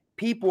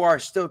people are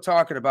still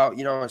talking about,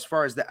 as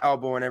far as the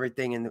elbow and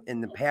everything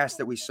in the past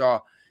that we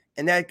saw.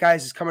 And that,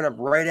 guys, is coming up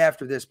right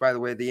after this, by the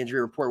way. The injury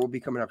report will be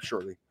coming up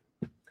shortly.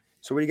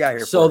 So what do you got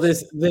here? So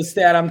this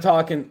stat I'm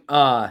talking,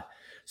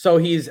 so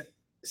he's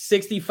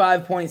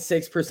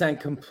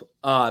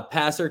 65.6%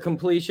 passer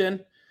completion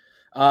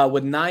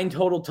with 9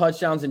 total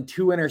touchdowns and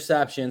 2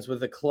 interceptions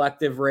with a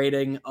collective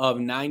rating of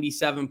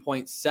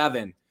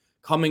 97.7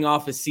 coming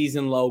off a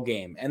season low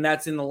game. And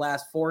that's in the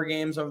last 4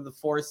 games over the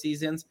 4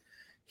 seasons.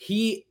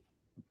 He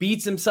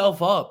beats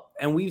himself up.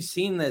 And we've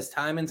seen this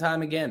time and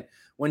time again.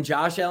 When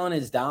Josh Allen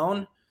is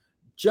down,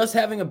 just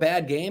having a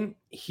bad game,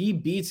 he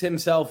beats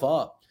himself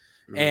up.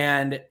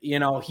 And,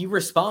 he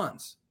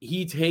responds.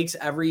 He takes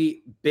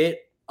every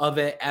bit of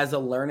it as a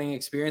learning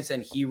experience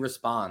and he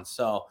responds.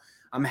 So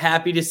I'm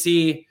happy to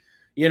see,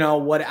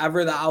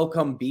 whatever the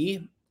outcome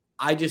be,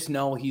 I just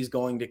know he's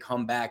going to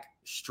come back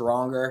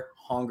stronger,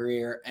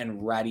 hungrier,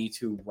 and ready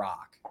to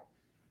rock.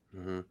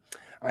 Mm-hmm.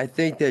 I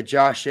think that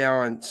Josh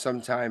Allen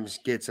sometimes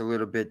gets a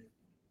little bit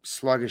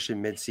sluggish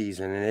in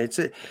midseason, and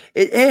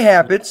it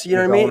happens. You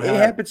know what I mean? It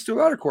happens to a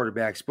lot of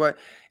quarterbacks, but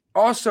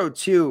also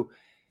too,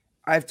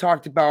 I've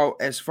talked about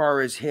as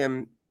far as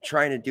him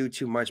trying to do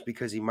too much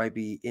because he might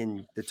be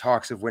in the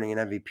talks of winning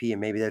an MVP,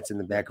 and maybe that's in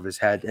the back of his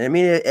head. And I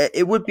mean,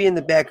 it would be in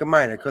the back of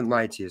mine. I couldn't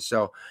lie to you.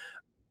 So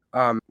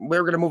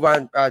we're going to move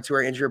on to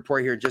our injury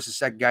report here in just a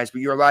second, guys.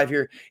 But you're live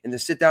here in the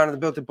Sit Down on the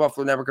Built in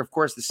Buffalo Network. Of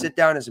course, the Sit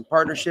Down is in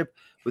partnership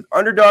with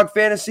Underdog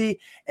Fantasy,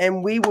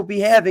 and we will be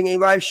having a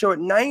live show at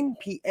 9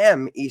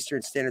 p.m.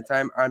 Eastern Standard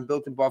Time on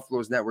Built in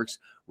Buffalo's networks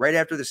right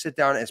after the Sit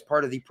Down as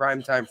part of the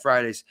Primetime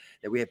Fridays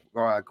that we have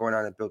going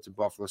on at Built in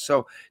Buffalo.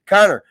 So,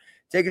 Connor,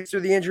 take us through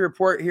the injury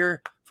report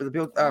here for the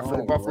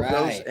Buffalo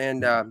Bills,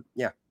 and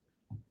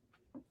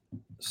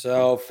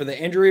So for the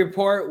injury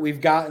report,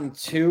 we've gotten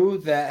 2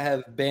 that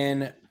have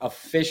been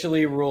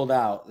officially ruled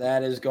out.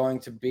 That is going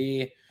to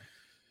be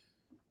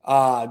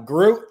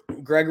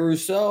Greg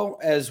Rousseau,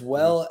 as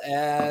well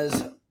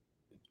as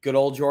good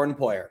old Jordan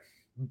Poyer.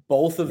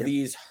 Both of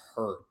these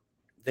hurt.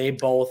 They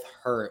both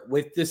hurt.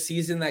 With the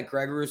season that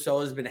Greg Rousseau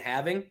has been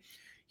having,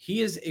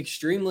 he is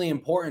extremely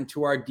important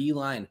to our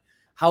D-line.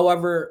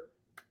 However,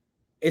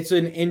 it's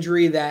an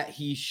injury that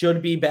he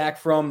should be back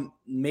from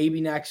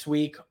maybe next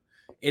week.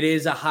 It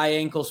is a high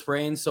ankle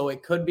sprain, so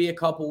it could be a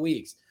couple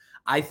weeks.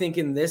 I think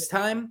in this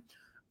time,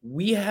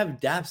 we have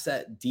depth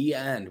at D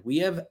end. We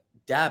have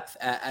depth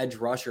at edge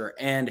rusher,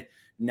 and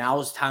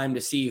now's time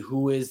to see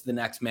who is the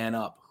next man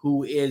up,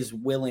 who is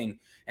willing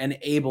and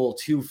able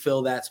to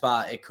fill that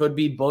spot. It could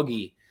be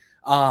Boogie.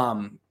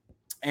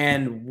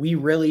 And we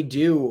really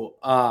do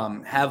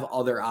have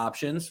other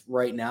options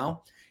right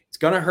now. It's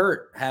going to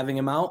hurt having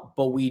him out,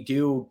 but we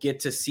do get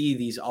to see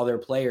these other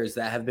players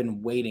that have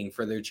been waiting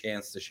for their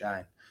chance to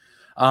shine.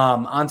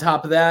 On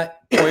top of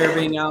that, Poyer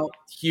being out,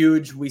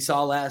 huge. We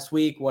saw last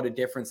week what a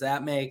difference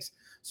that makes.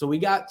 So we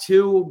got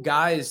 2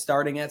 guys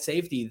starting at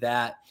safety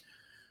that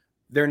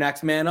they're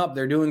next man up.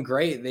 They're doing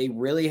great. They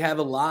really have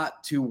a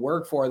lot to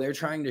work for. They're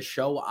trying to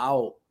show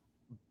out,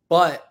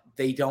 but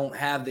they don't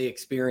have the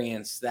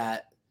experience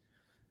that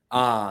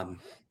Hyde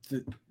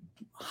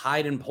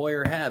and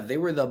Poyer have. They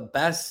were the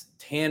best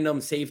tandem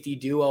safety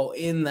duo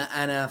in the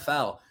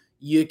NFL.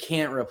 You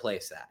can't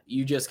replace that.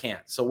 You just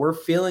can't. So we're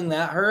feeling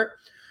that hurt.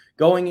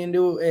 Going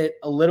into it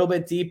a little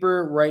bit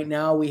deeper, right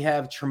now we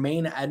have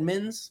Tremaine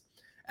Edmonds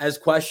as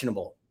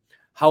questionable.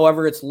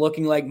 However, it's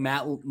looking like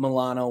Matt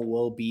Milano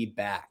will be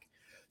back.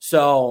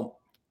 So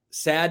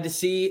sad to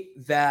see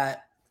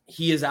that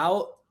he is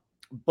out,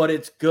 but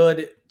it's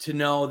good to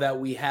know that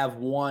we have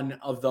one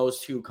of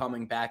those 2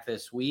 coming back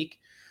this week.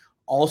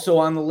 Also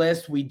on the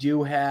list, we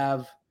do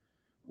have,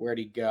 where'd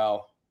he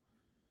go?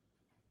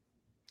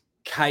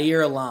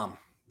 Khair Elam.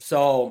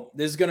 So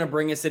this is going to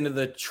bring us into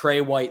the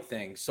Trey White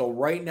thing. So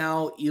right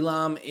now,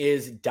 Elam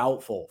is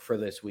doubtful for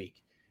this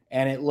week.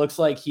 And it looks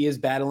like he is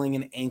battling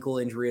an ankle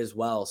injury as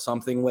well.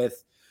 Something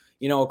with,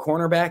 a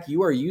cornerback,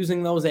 you are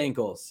using those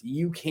ankles.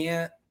 You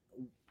can't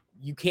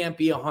be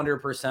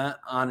 100%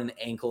 on an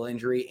ankle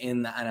injury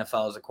in the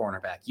NFL as a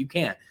cornerback. You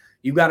can't.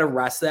 You got to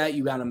rest that.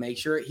 You got to make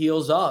sure it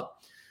heals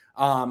up.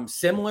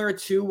 Similar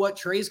to what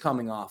Trey's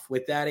coming off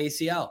with that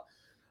ACL.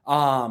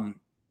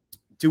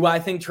 Do I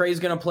think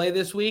Trey's going to play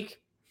this week?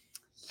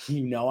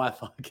 I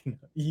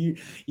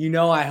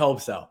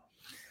hope so.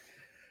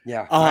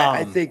 Yeah,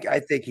 I think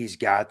he's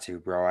got to,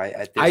 bro.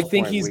 I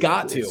think he's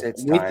got to.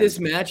 With this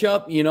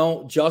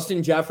matchup,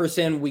 Justin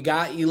Jefferson, we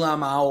got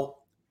Elam out.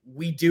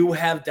 We do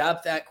have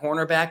depth at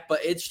cornerback,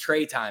 but it's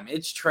Trey time.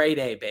 It's Trey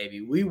day,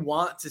 baby. We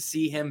want to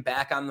see him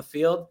back on the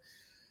field.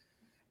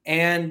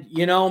 And,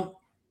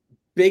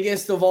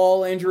 biggest of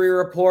all injury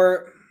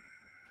report,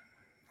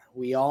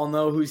 we all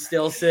know who's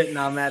still sitting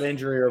on that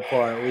injury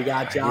report. We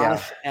got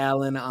Josh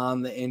Allen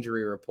on the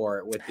injury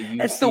report with the UCL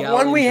That's the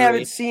one we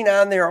haven't seen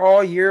on there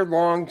all year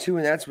long, too,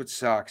 and that's what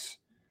sucks.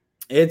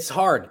 It's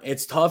hard.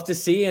 It's tough to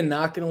see, and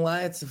not going to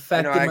lie, it's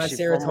affected my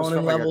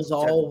serotonin levels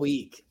all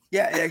week.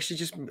 Yeah, it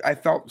actually I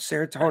felt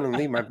serotonin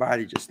leave my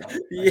body just now.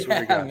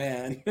 Yeah,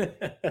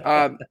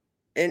 man.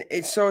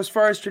 And so as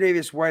far as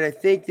Tre'Davious White, I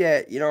think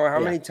that, how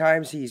many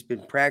times he's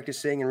been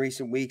practicing in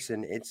recent weeks,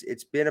 and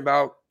it's been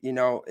about,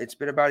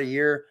 a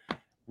year,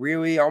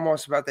 really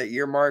almost about that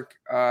year mark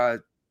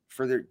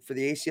for the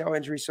ACL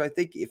injury. So I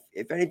think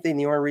if anything,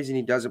 the only reason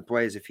he doesn't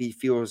play is if he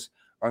feels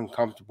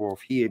uncomfortable,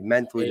 if he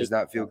mentally does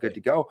not feel good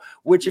to go,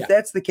 which if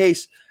that's the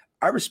case,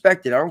 I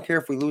respect it. I don't care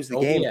if we lose the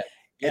game.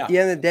 At the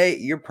end of the day,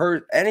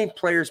 any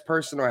player's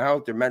personal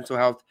health or mental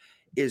health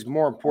is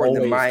more important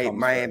than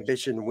my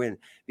ambition to win.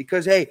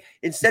 Because, hey,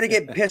 instead of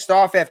getting pissed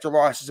off after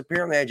losses,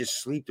 apparently I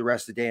just sleep the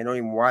rest of the day and don't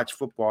even watch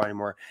football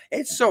anymore.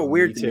 It's so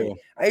weird to me.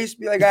 I used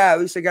to be like, at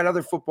least I got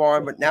other football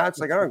on, but now it's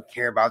like, I don't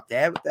care about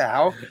that. What the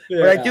hell?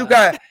 But I do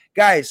got –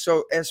 guys,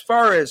 so as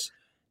far as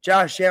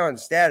Josh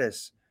Allen's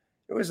status,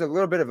 it was a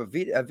little bit of a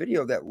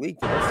video that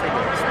leaked. Let's take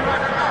a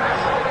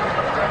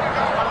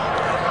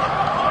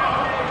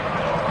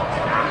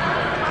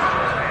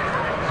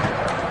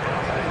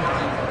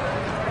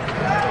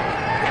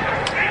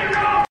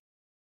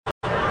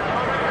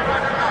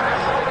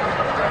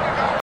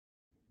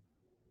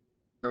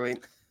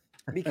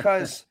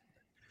because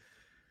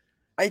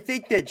I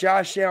think that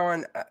Josh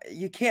Allen,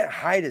 you can't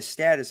hide his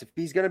status. If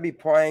he's going to be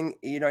playing,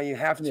 you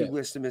have to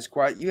list him as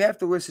quiet. You have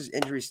to list his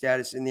injury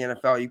status in the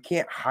NFL. You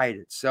can't hide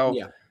it. So,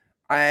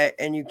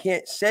 and you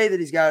can't say that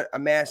he's got a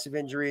massive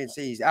injury and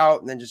say he's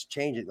out and then just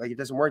change it. Like, it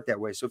doesn't work that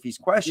way. So if he's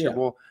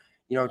questionable,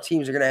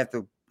 teams are going to have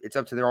to, it's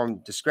up to their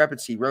own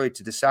discrepancy really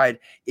to decide,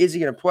 is he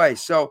going to play?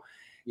 So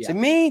to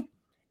me,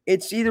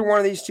 it's either one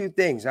of these two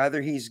things.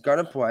 Either he's going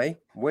to play,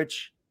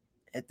 which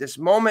at this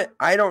moment,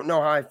 I don't know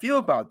how I feel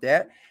about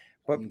that,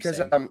 but because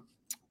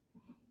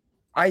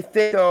I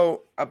think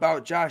though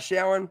about Josh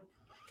Allen,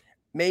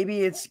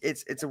 maybe it's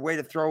a way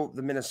to throw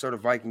the Minnesota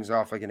Vikings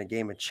off like in a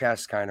game of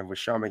chess, kind of with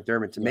Sean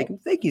McDermott to make him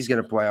think he's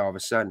going to play all of a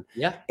sudden.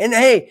 Yeah. And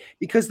hey,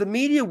 because the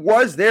media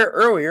was there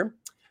earlier,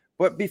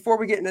 but before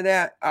we get into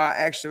that,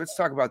 actually, let's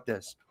talk about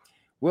this.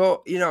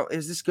 Well,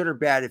 is this good or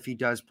bad if he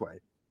does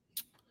play?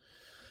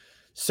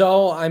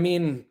 So, I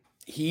mean,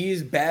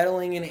 he's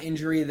battling an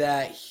injury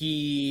that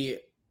he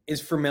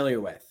is familiar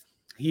with.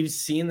 He's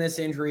seen this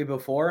injury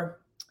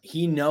before.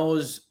 He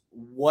knows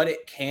what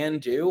it can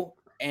do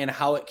and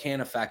how it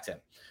can affect him.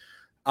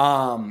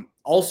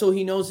 Also,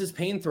 he knows his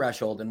pain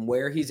threshold and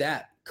where he's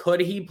at. Could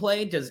he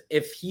play?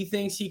 If he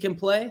thinks he can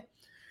play,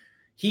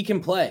 he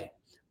can play.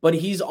 But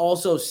he's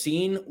also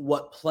seen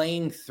what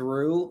playing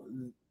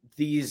through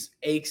these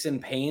aches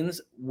and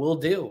pains will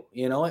do.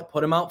 It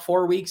put him out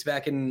 4 weeks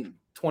back in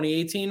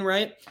 2018,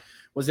 right?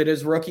 Was it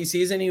his rookie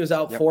season? He was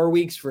out 4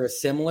 weeks for a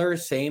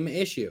same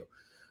issue.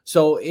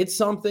 So it's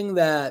something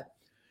that,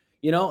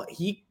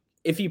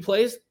 if he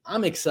plays,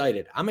 I'm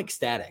excited. I'm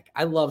ecstatic.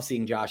 I love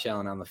seeing Josh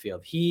Allen on the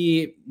field.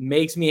 He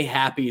makes me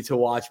happy to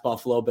watch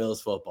Buffalo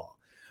Bills football.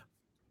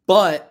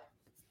 But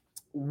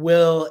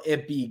will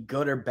it be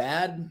good or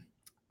bad?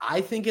 I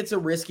think it's a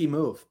risky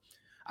move.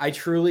 I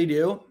truly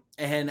do.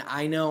 And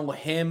I know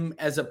him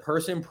as a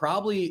person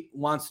probably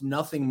wants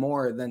nothing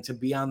more than to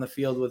be on the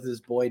field with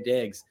his boy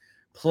Diggs,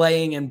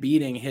 playing and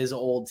beating his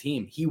old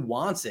team. He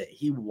wants it.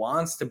 He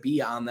wants to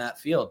be on that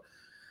field.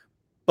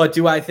 But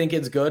do I think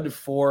it's good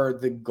for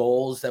the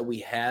goals that we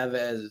have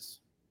as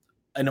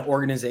an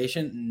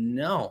organization?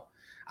 No.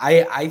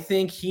 I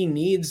think he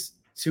needs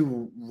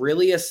to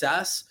really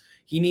assess.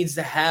 He needs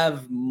to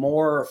have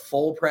more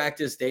full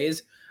practice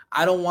days.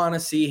 I don't want to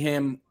see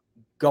him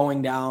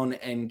going down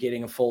and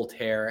getting a full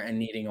tear and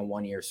needing a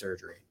 1-year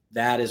surgery.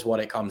 That is what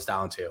it comes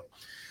down to.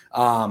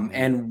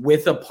 And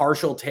with a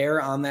partial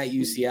tear on that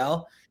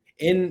UCL,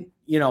 in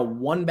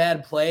one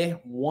bad play,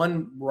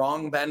 one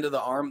wrong bend of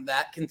the arm,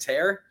 that can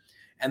tear,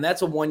 and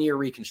that's a 1-year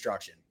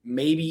reconstruction,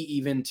 maybe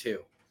even 2.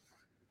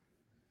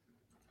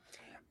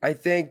 I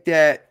think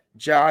that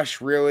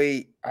Josh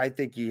really I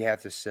think you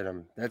have to sit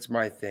him. That's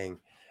my thing.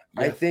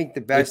 Yeah. I think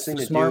the best It's thing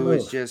a to smart do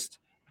is move. just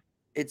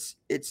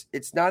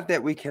it's not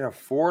that we can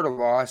afford a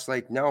loss.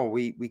 Like, no,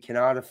 we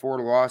cannot afford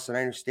a loss, and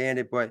I understand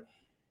it, but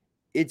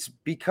it's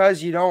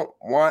because you don't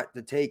want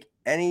to take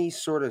any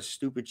sort of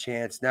stupid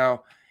chance.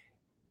 Now,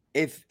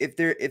 if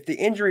the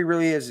injury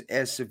really is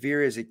as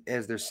severe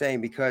as they're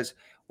saying, because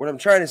what I'm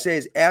trying to say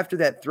is after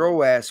that throw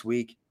last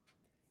week,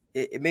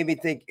 it made me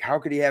think, how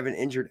could he have an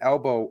injured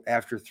elbow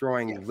after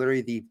throwing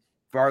literally the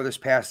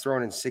farthest pass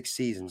thrown in 6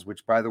 seasons?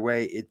 Which, by the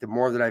way, the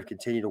more that I've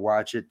continued to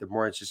watch it, the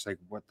more it's just like,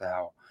 what the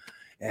hell?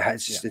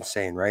 It's just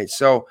insane, right?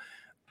 So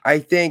I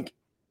think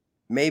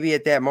maybe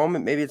at that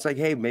moment, maybe it's like,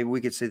 hey, maybe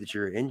we could say that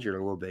you're injured a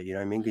little bit, you know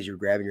what I mean? Because you're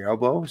grabbing your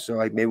elbow. So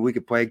like maybe we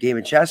could play a game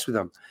of chess with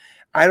them.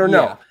 I don't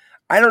know.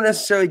 I don't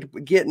necessarily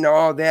get into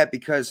all that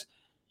because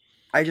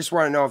I just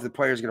want to know if the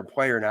player is going to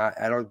play or not.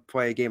 I don't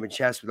play a game of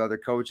chess with other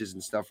coaches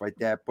and stuff like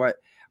that. But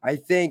I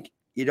think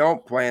you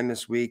don't play him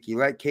this week. You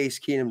let Case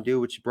Keenum do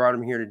what you brought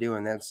him here to do,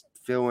 and that's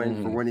fill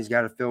in for when he's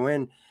got to fill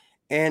in.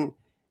 And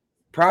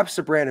props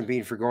to Brandon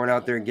Beane for going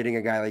out there and getting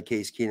a guy like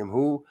Case Keenum,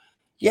 who,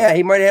 yeah,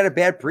 he might have had a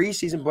bad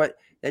preseason, but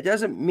that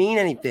doesn't mean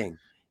anything.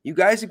 You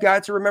guys have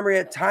got to remember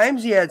at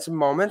times he had some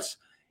moments.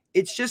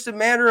 It's just a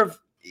matter of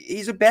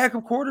he's a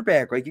backup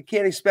quarterback. Like, you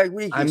can't expect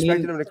him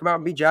to come out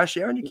and be Josh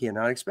Allen. You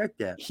cannot expect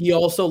that. He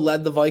also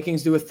led the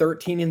Vikings to a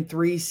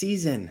 13-3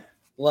 season.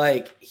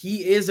 Like,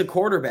 he is a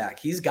quarterback.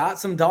 He's got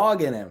some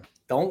dog in him.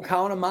 Don't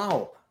count him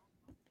out.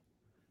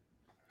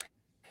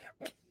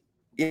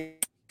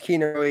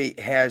 Keenum really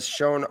has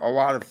shown a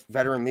lot of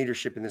veteran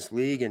leadership in this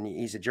league, and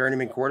he's a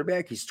journeyman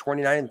quarterback. He's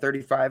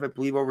 29-35, I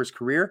believe, over his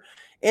career.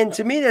 And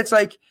to me, that's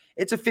like,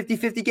 it's a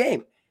 50-50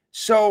 game.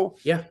 So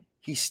yeah,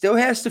 he still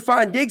has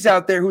Stephon Diggs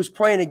out there who's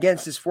playing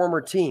against his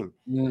former team.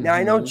 Now,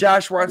 I know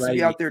Josh wants to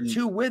be out there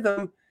too with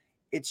him.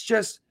 It's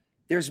just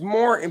there's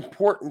more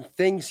important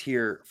things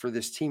here for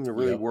this team to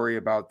really worry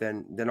about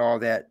than all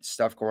that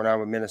stuff going on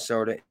with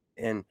Minnesota.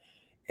 And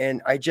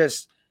I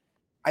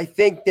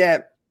think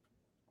that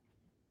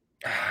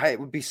it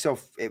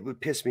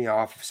would piss me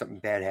off if something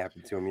bad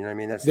happened to him. You know what I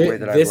mean? That's the way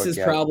that I look at it. This is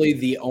probably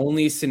the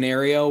only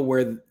scenario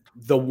where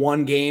the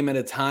one game at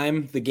a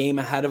time, the game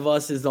ahead of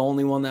us is the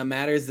only one that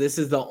matters. This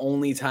is the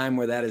only time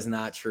where that is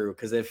not true.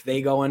 Because if they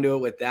go into it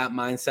with that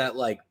mindset,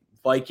 like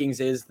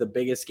Vikings is the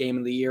biggest game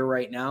of the year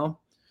right now,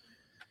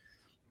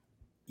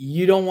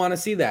 you don't want to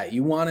see that.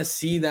 You want to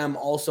see them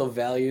also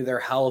value their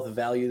health,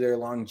 value their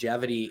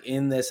longevity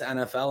in this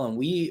NFL. And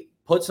we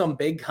put some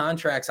big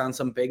contracts on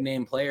some big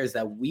name players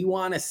that we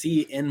want to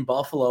see in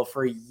Buffalo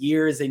for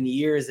years and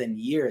years and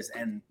years.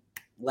 And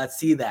let's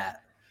see that.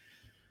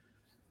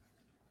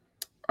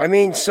 I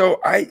mean,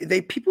 so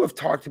people have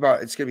talked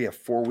about it's going to be a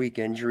 4-week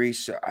injury.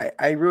 So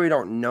I really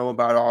don't know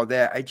about all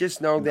that. I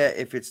just know that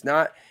if it's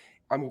not,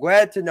 I'm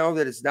glad to know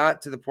that it's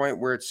not to the point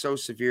where it's so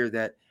severe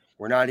that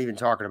we're not even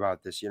talking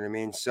about this. You know what I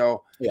mean?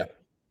 So yeah,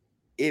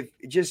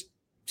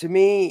 to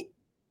me,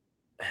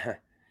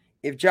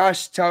 if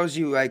Josh tells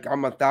you like,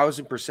 I'm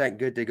 1,000%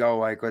 good to go,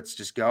 like, let's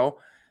just go,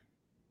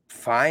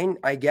 fine,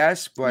 I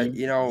guess. But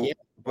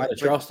but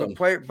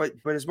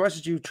as much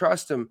as you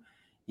trust him,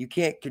 you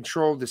can't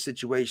control the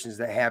situations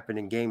that happen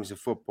in games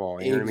of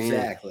football. You know what I mean?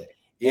 Exactly.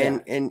 Yeah.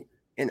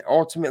 And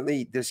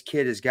ultimately, this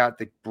kid has got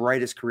the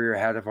brightest career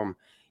ahead of him.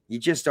 You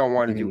just don't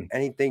want to do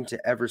anything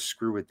to ever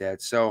screw with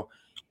that. So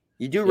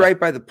you do right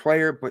by the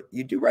player, but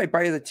you do right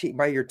by the team,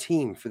 by your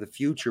team for the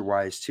future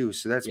wise too.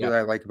 So that's what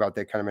I like about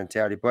that kind of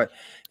mentality. But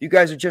you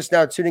guys are just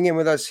now tuning in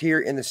with us here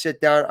in the sit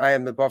down. I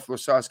am the Buffalo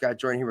Sauce Guy,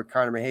 joined here with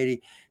Connor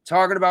Mahady,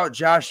 talking about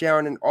Josh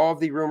Allen and all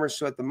of the rumors.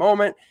 So at the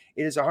moment,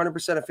 it is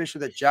 100%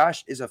 official that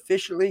Josh is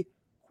officially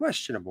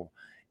questionable,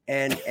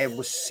 and it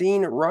was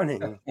seen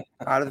running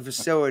out of the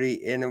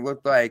facility, and it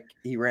looked like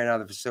he ran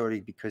out of the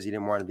facility because he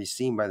didn't want to be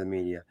seen by the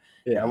media.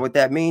 Yeah. And what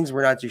that means,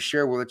 we're not too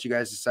sure. We'll let you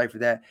guys decipher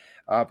that.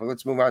 But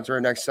let's move on to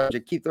our next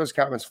subject. Keep those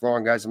comments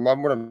flowing, guys. I'm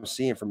loving what I'm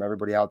seeing from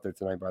everybody out there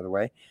tonight, by the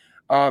way.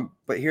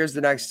 But here's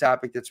the next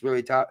topic that's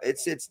really tough.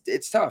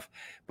 It's tough,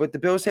 but the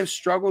Bills have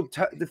struggled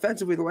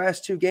defensively the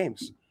last 2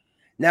 games.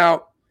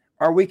 Now,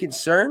 are we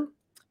concerned?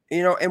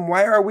 And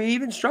why are we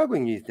even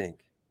struggling, do you think?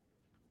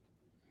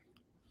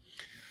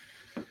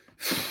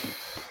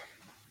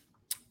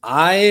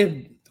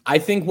 I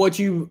think what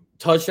you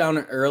touched on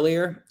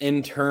earlier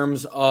in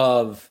terms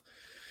of,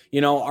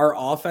 our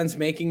offense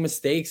making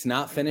mistakes,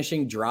 not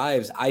finishing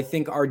drives. I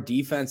think our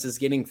defense is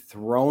getting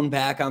thrown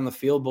back on the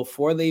field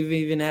before they've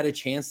even had a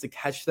chance to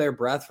catch their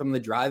breath from the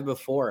drive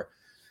before.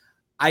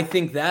 I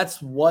think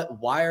that's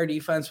why our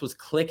defense was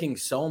clicking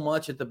so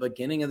much at the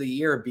beginning of the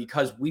year,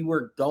 because we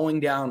were going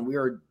down, we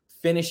were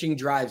finishing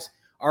drives.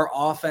 Our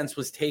offense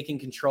was taking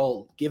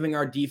control, giving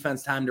our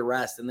defense time to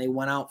rest, and they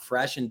went out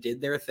fresh and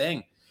did their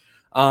thing.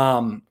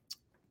 Are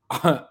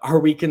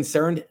we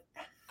concerned?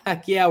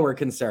 Heck yeah, we're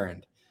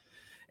concerned.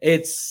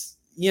 It's,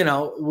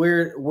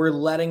 we're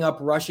letting up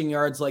rushing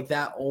yards like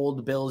that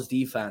old Bills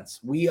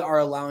defense. We are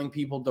allowing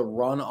people to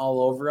run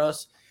all over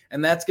us,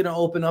 and that's going to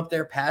open up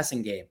their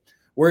passing game.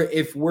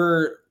 If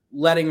we're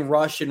letting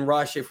rush,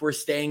 if we're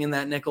staying in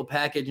that nickel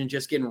package and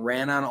just getting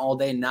ran on all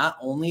day, not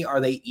only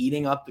are they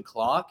eating up the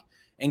clock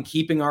and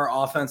keeping our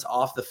offense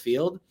off the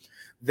field,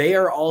 they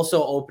are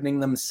also opening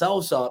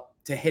themselves up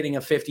to hitting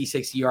a 50,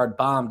 60-yard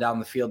bomb down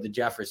the field to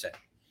Jefferson.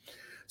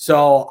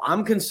 So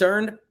I'm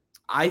concerned.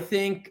 I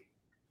think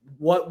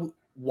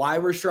why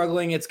we're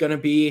struggling, it's going to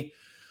be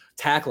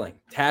tackling.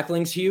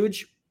 Tackling's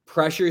huge,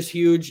 pressure's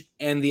huge,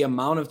 and the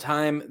amount of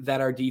time that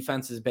our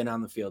defense has been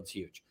on the field is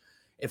huge.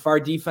 If our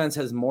defense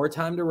has more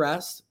time to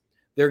rest,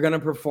 they're going to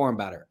perform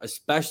better,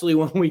 especially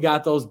when we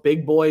got those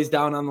big boys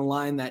down on the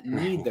line that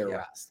need their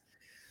rest.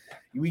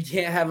 We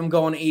can't have them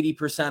going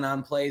 80%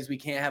 on plays. We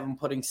can't have them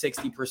putting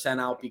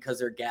 60% out because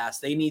they're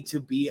gassed. They need to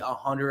be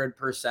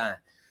 100%.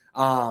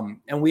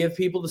 And we have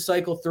people to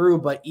cycle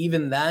through, but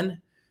even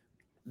then,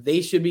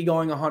 they should be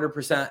going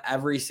 100%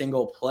 every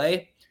single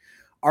play.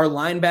 Our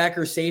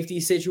linebacker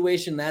safety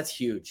situation, that's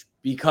huge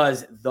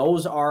because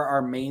those are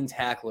our main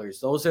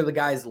tacklers. Those are the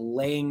guys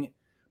laying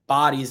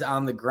bodies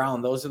on the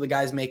ground. Those are the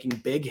guys making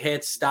big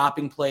hits,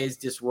 stopping plays,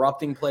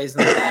 disrupting plays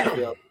in the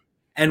backfield.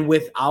 And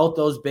without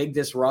those big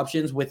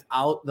disruptions,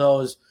 without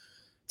those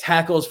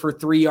tackles for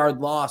 3-yard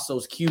loss,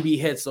 those QB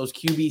hits, those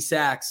QB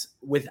sacks,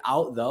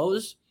 without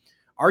those,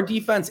 our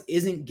defense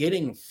isn't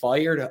getting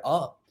fired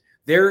up.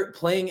 They're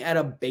playing at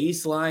a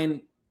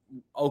baseline,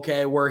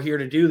 okay, we're here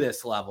to do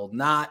this level,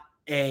 not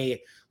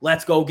a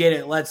let's go get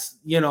it. Let's,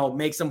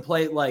 make some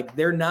play. Like,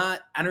 they're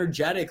not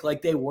energetic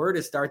like they were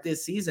to start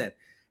this season.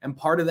 And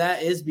part of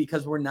that is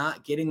because we're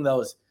not getting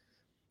those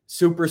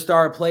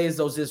superstar plays,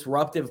 those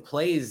disruptive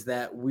plays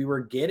that we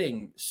were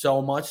getting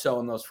so much so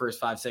in those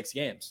first 5-6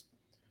 games.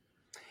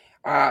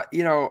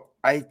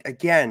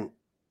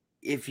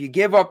 If you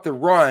give up the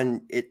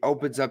run, it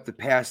opens up the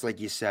pass, like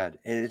you said.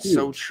 And it's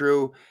so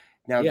true.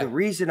 Now, the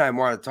reason I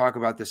want to talk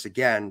about this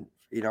again,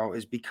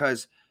 is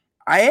because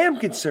I am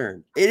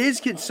concerned. It is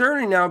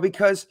concerning now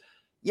because,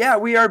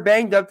 we are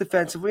banged up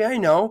defensively. I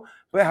know,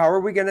 but how are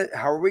we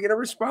gonna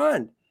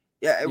respond?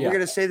 We're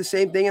gonna say the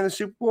same thing in the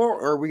Super Bowl,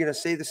 or are we gonna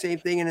say the same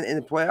thing in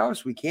the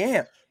playoffs? We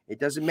can't. It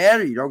doesn't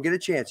matter. You don't get a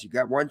chance. You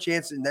got one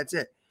chance, and that's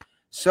it.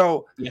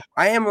 So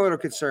I am a little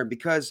concerned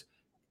because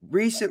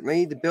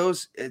recently the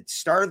Bills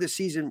started the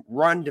season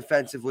run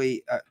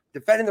defensively,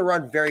 defending the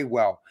run very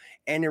well.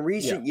 And in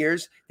recent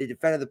years, they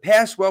defended the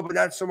pass well, but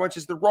not so much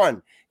as the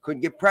run.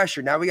 Couldn't get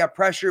pressure. Now we got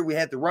pressure. We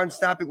had the run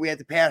stopping. We had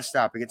the pass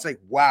stopping. It's like,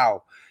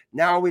 wow.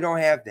 Now we don't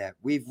have that.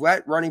 We've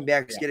let running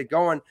backs get it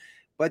going.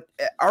 But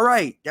all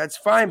right, that's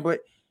fine.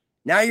 But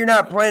now you're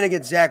not playing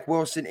against Zach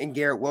Wilson and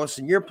Garrett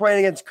Wilson. You're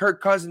playing against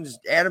Kirk Cousins,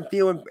 Adam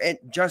Thielen, and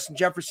Justin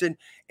Jefferson,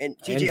 and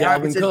T.J.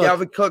 Hockenson,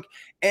 Dalvin Cook,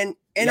 and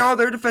all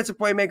their defensive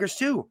playmakers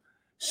too.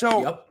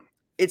 So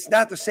it's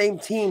not the same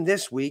team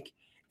this week.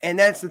 And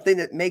that's the thing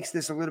that makes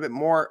this a little bit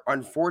more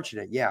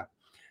unfortunate.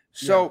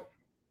 So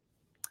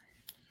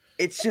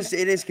it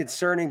is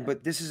concerning,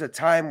 but this is a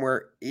time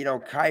where,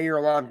 Kaiir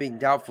Elam being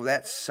doubtful,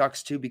 that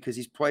sucks too, because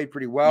he's played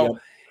pretty well.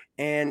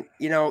 And,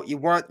 you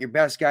want your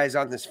best guys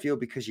on this field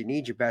because you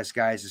need your best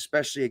guys,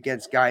 especially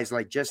against guys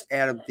like just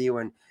Adam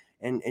Thielen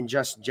and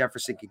Justin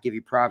Jefferson could give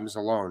you problems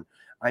alone.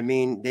 I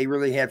mean, they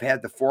really have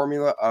had the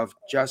formula of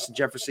Justin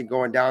Jefferson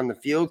going down the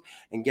field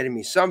and getting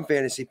me some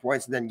fantasy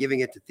points and then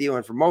giving it to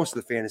Thielen for most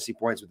of the fantasy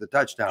points with the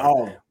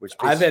touchdown.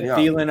 I've had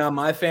Thielen on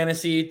my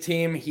fantasy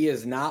team. He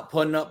is not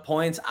putting up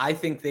points. I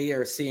think they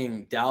are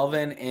seeing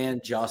Dalvin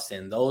and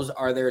Justin. Those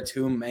are their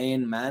two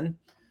main men.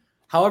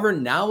 However,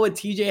 now with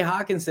TJ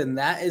Hockenson,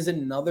 that is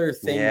another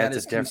thing that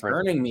is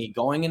concerning me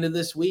going into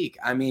this week.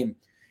 I mean,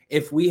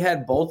 if we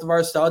had both of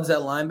our studs at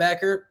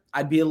linebacker,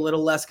 I'd be a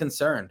little less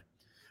concerned.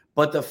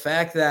 But the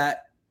fact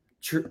that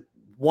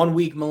 1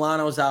 week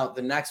Milano's out,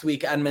 the next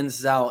week Edmonds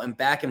is out, and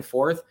back and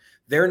forth,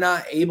 they're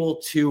not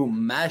able to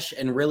mesh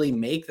and really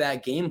make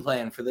that game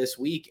plan for this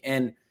week.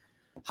 And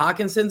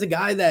Hawkinson's a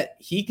guy that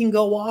he can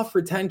go off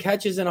for 10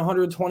 catches and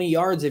 120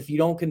 yards if you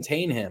don't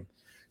contain him.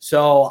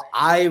 So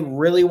I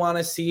really want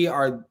to see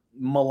our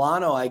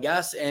Milano, I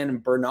guess,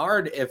 and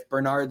Bernard, if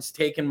Bernard's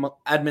taken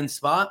Edmonds'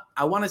 spot,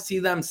 I want to see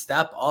them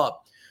step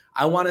up.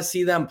 I want to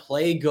see them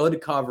play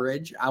good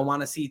coverage. I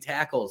want to see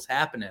tackles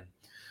happening.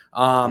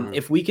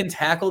 If we can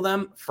tackle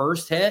them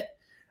first hit,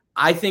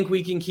 I think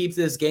we can keep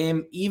this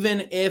game.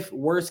 Even if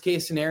worst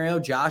case scenario,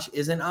 Josh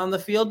isn't on the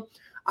field,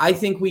 I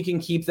think we can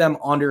keep them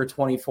under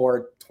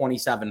 24,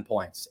 27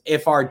 points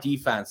if our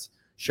defense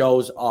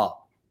shows up.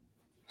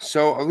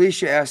 So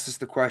Alicia asked us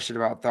the question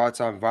about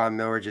thoughts on Von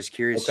Miller. Just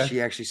curious. Okay.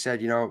 She actually said,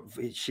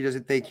 she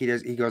doesn't think he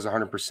goes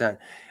 100%.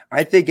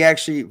 I think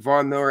actually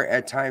Von Miller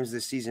at times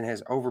this season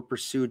has over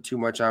pursued too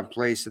much on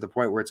plays to the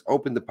point where it's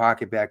opened the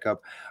pocket back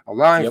up,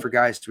 allowing for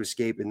guys to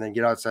escape and then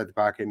get outside the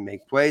pocket and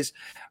make plays.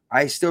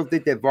 I still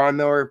think that Von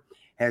Miller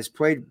has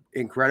played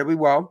incredibly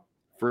well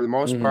for the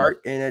most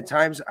part. And at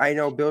times I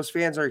know Bills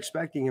fans are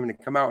expecting him to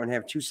come out and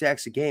have 2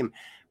 sacks a game.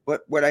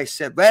 But what I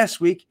said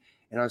last week,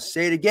 and I'll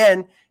say it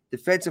again,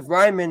 defensive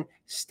linemen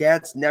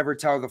stats never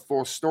tell the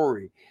full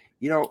story.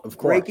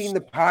 Breaking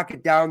the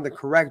pocket down the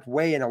correct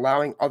way and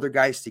allowing other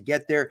guys to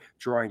get there,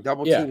 drawing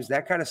double teams,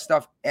 that kind of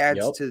stuff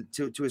adds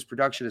to his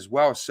production as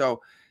well.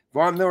 So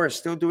Von Miller is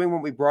still doing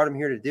what we brought him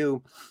here to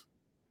do,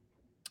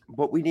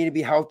 but we need to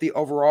be healthy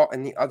overall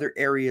in the other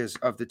areas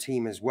of the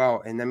team as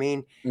well. And I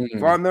mean,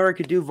 Von Miller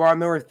could do Von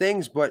Miller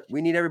things, but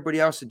we need everybody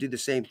else to do the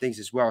same things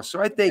as well. So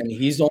I think it'd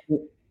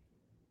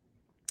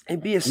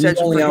be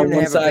essential for him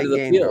to have a big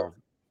game, though.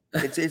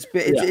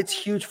 It's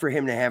huge for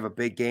him to have a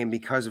big game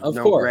because of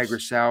Greg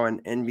Rousseau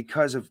and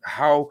because of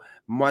how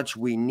much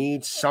we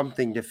need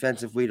something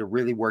defensively to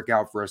really work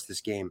out for us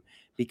this game.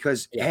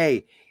 Because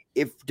hey,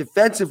 if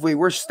defensively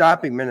we're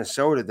stopping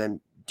Minnesota,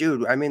 then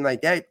dude, I mean,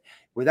 like that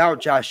without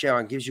Josh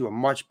Allen gives you a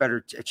much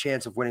better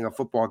chance of winning a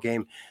football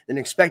game than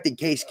expecting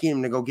Case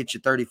Keenum to go get you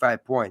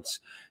 35 points.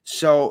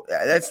 So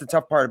that's the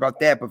tough part about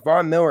that. But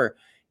Von Miller,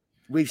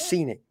 we've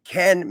seen it,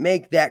 can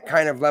make that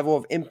kind of level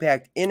of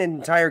impact in an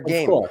entire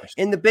game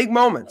in the big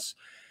moments.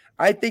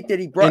 I think that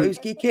he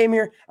came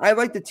here. I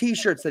like the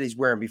T-shirts that he's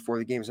wearing before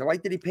the games. I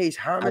like that he pays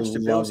homage to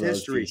Bill's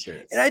history.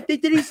 And I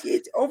think that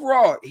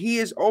he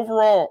is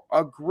overall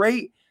a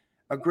great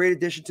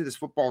addition to this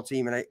football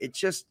team. And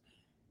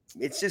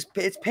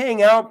it's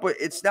paying out, but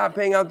it's not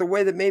paying out the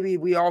way that maybe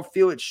we all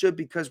feel it should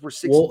because we're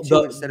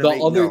 6-2 instead of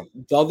 8-0.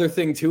 The other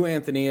thing too,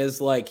 Anthony, is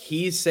like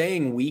he's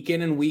saying week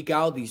in and week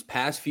out these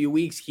past few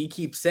weeks, he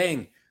keeps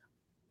saying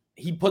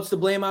he puts the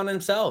blame on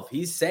himself.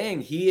 He's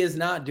saying he is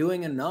not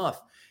doing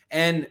enough.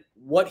 And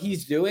what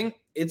he's doing,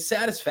 it's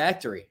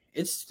satisfactory.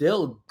 It's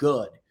still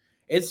good.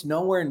 It's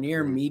nowhere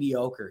near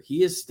mediocre.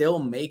 He is still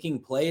making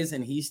plays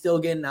and he's still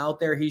getting out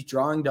there. He's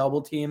drawing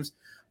double teams.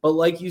 But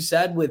like you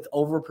said, with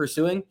over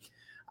pursuing,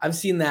 I've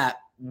seen that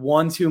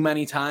one too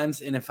many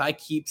times, and if I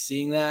keep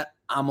seeing that,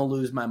 I'm going to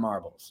lose my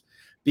marbles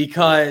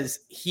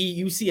because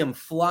you see him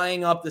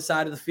flying up the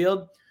side of the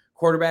field,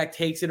 quarterback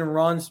takes it and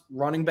runs,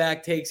 running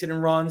back takes it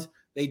and runs,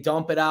 they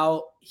dump it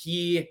out.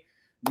 He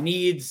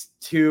needs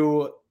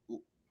to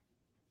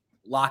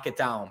lock it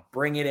down,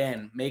 bring it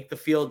in, make the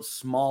field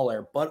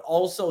smaller, but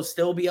also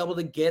still be able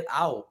to get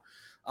out.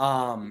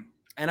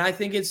 And I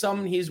think it's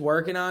something he's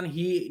working on.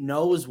 He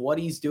knows what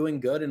he's doing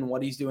good and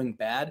what he's doing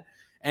bad.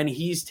 And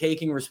he's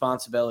taking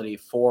responsibility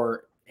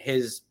for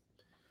his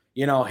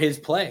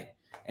play.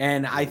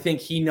 And I think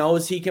he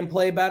knows he can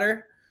play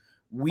better.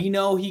 We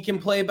know he can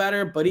play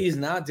better, but he's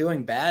not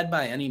doing bad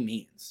by any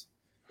means.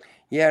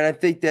 Yeah, and I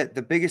think that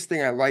the biggest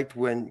thing I liked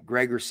when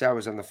Greg Rousseau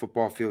was on the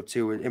football field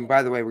too, and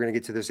by the way, we're going to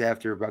get to this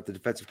after about the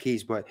defensive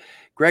keys, but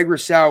Greg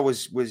Rousseau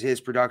was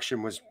his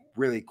production was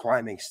really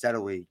climbing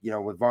steadily,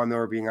 with Von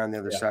Miller being on the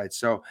other side.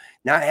 So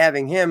not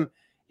having him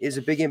is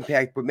a big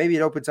impact, but maybe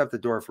it opens up the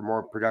door for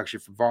more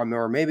production for Von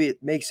Miller. Maybe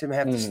it makes him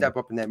have to step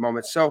up in that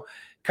moment. So,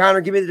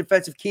 Connor, give me the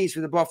defensive keys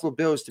for the Buffalo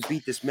Bills to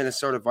beat this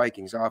Minnesota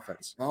Vikings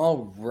offense.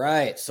 All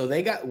right. So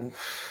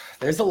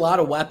there's a lot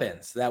of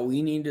weapons that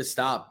we need to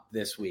stop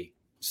this week.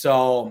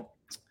 So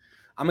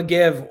I'm going to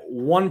give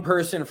one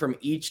person from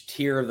each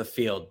tier of the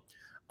field.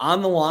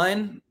 On the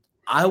line,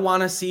 I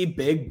want to see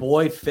big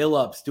boy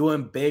Phillips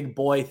doing big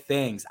boy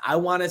things. I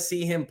want to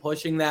see him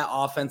pushing that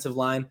offensive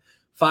line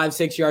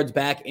 5-6 yards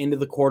back into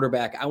the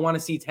quarterback. I want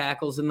to see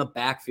tackles in the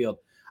backfield.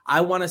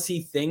 I want to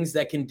see things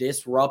that can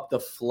disrupt the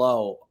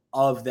flow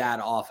of that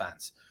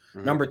offense.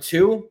 Mm-hmm. Number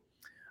 2,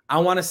 I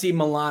want to see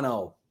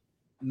Milano,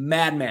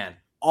 madman,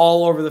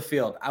 all over the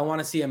field. I want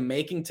to see him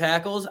making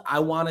tackles. I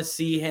want to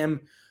see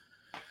him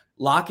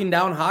locking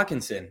down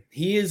Hawkinson.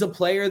 He is a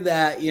player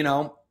that,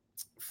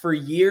 for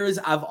years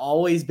I've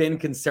always been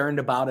concerned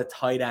about a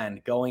tight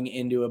end going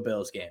into a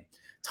Bills game.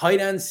 Tight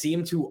ends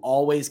seem to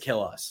always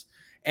kill us.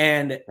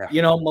 And,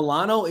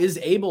 Milano is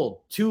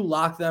able to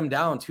lock them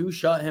down, to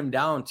shut him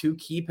down, to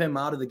keep him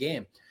out of the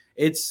game.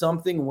 It's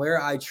something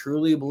where I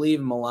truly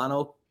believe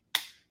Milano,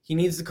 he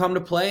needs to come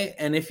to play.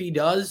 And if he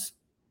does,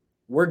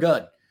 we're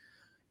good.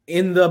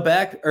 In the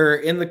back or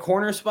in the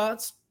corner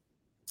spots,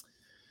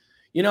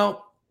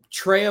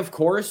 Trey, of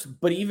course,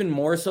 but even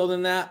more so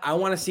than that, I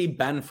want to see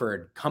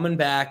Benford coming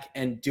back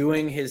and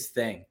doing his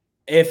thing.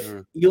 If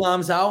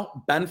Elam's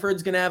out,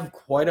 Benford's going to have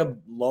quite a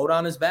load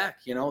on his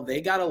back.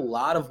 They got a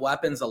lot of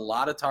weapons, a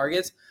lot of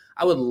targets.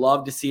 I would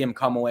love to see him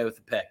come away with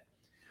a pick.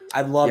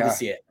 I'd love to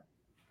see it.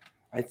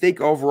 I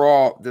think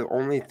overall, the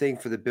only thing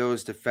for the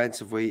Bills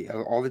defensively,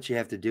 all that you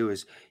have to do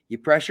is you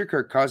pressure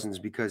Kirk Cousins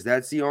because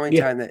that's the only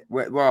time that,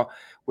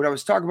 when I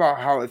was talking about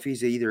how if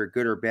he's either a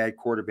good or bad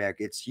quarterback,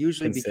 it's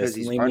usually because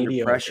he's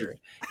under pressure.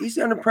 He's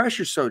under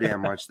pressure so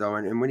damn much, though.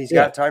 And when he's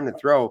got time to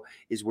throw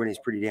is when he's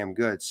pretty damn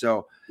good.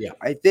 So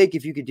I think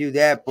if you could do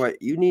that,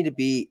 but you need to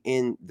be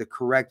in the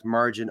correct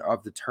margin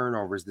of the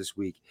turnovers this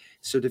week.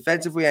 So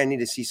defensively, I need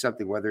to see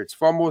something, whether it's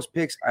fumbles,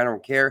 picks, I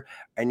don't care.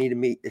 I need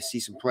to see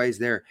some plays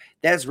there.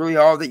 That's really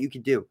all that you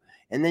can do.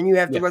 And then you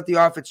have to let the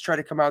offense try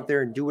to come out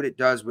there and do what it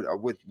does with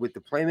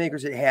the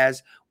playmakers it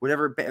has,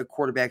 whatever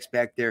quarterback's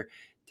back there.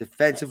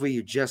 Defensively,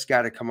 you just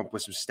got to come up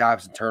with some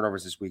stops and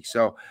turnovers this week.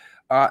 So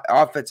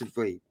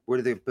offensively, what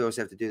do the Bills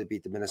have to do to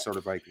beat the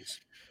Minnesota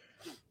Vikings?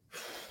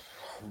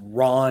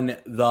 Run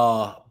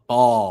the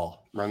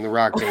ball. Run the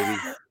rock, baby.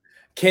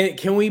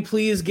 Can we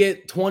please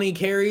get 20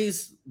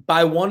 carries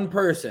by one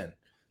person?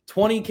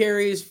 20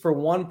 carries for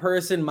one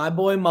person. My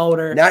boy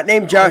Motor. Not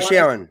named Josh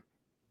Allen.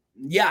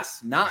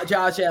 Yes, not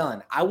Josh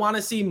Allen. I want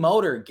to see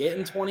Motor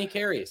getting 20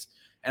 carries,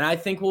 and I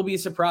think we'll be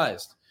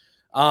surprised.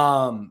 We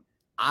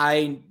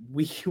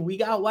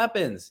got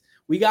weapons.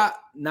 We got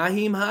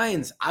Nyheim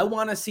Hines. I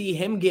want to see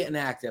him getting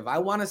active. I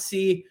want to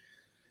see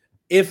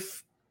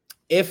if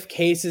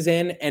Case is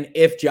in and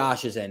if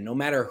Josh is in. No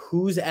matter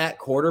who's at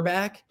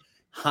quarterback,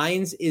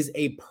 Hines is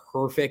a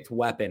perfect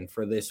weapon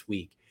for this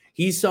week.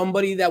 He's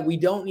somebody that we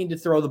don't need to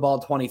throw the ball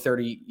 20,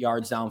 30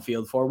 yards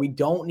downfield for. We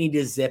don't need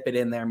to zip it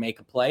in there and make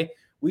a play.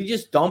 We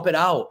just dump it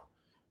out.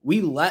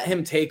 We let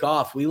him take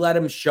off. We let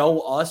him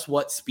show us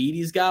what speed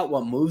he's got,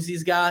 what moves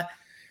he's got.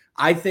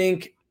 I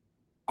think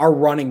our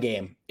running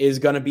game is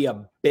going to be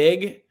a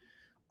big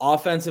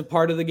offensive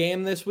part of the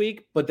game this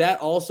week, but that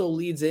also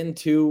leads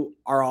into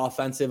our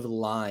offensive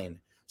line.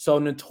 So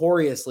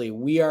notoriously,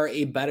 we are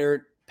a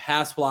better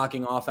pass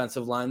blocking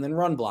offensive line than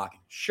run blocking.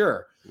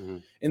 Sure. Mm-hmm.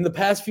 In the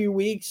past few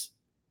weeks,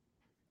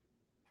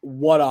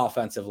 what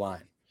offensive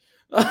line?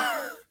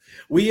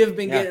 We have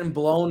been getting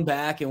blown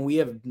back,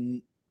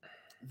 and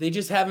they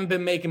just haven't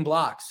been making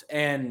blocks.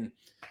 And,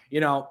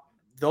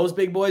 those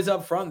big boys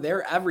up front,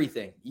 they're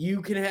everything.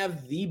 You can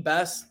have the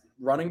best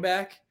running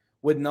back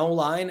with no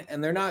line,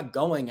 and they're not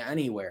going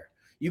anywhere.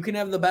 You can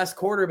have the best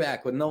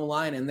quarterback with no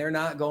line, and they're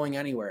not going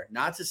anywhere.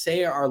 Not to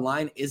say our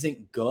line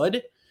isn't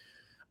good.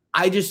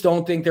 I just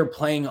don't think they're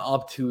playing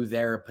up to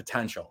their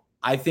potential.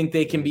 I think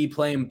they can be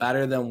playing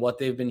better than what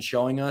they've been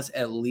showing us,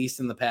 at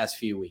least in the past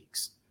few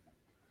weeks.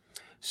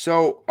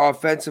 So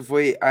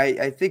offensively,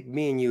 I think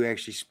me and you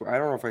actually I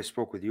don't know if I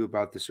spoke with you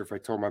about this or if I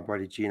told my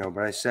buddy Gino,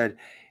 but I said,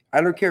 I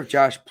don't care if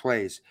Josh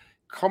plays.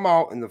 Come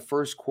out in the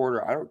first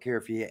quarter. I don't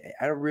care if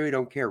I really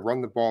don't care.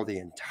 Run the ball the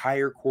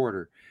entire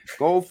quarter.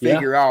 Go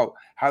figure out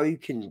how you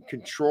can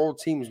control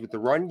teams with the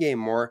run game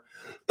more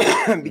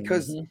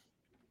because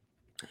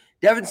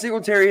Devin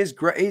Singletary is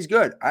great. He's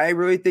good. I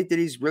really think that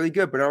he's really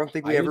good, but I don't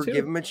think we ever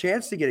give him a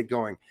chance to get it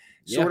going.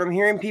 So what I'm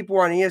hearing people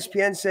on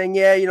ESPN saying,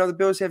 the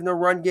Bills have no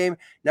run game.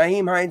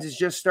 Nyheim Hines is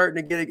just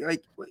starting to get it.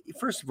 Like,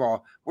 first of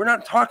all, we're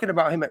not talking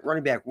about him at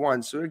running back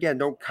 1. So again,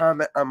 don't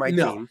comment on my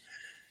team.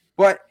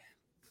 But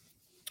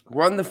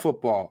run the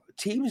football.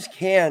 Teams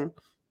can,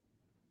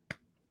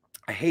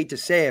 I hate to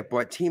say it,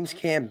 but teams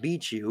can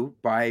beat you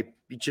by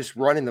just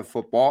running the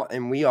football.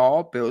 And we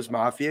all, Bills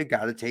Mafia,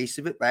 got a taste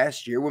of it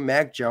last year when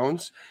Mac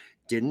Jones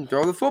didn't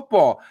throw the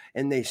football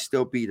and they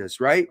still beat us,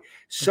 right?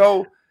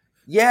 So,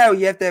 you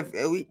have to have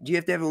elite. Do you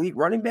have to have elite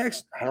running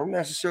backs? I don't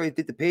necessarily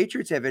think the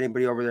Patriots have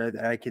anybody over there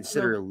that I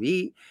consider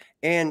elite.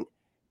 And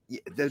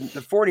the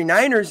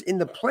 49ers in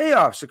the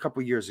playoffs a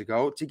couple years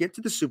ago to get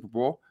to the Super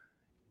Bowl,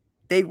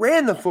 they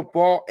ran the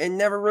football and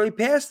never really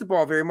passed the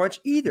ball very much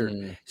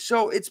either.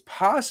 So it's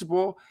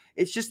possible.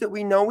 It's just that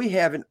we know we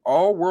have an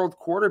all-world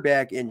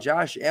quarterback in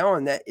Josh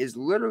Allen that is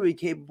literally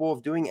capable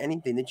of doing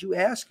anything that you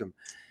ask him.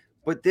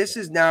 But this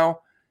is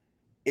now,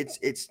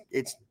 it's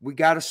we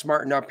got to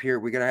smarten up here.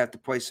 We're going to have to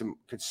play some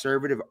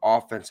conservative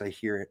offense, I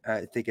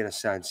think in a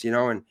sense,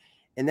 and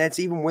that's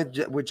even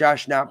with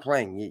Josh not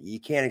playing. You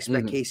can't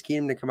expect Case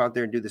Keenum to come out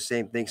there and do the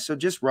same thing. So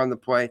just run the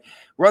play,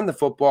 run the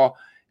football.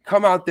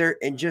 Come out there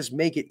and just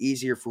make it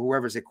easier for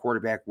whoever's at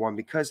quarterback 1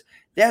 because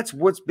that's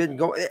what's been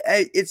going.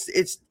 It's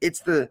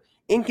the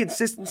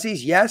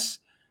inconsistencies, yes.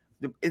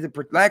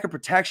 The lack of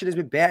protection has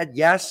been bad,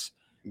 yes.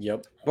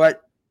 Yep.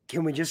 But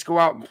can we just go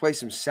out and play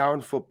some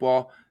sound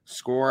football,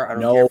 score? I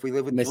don't care if we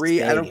live with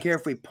 3. I don't care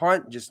if we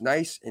punt, just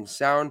nice and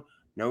sound,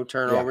 no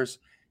turnovers.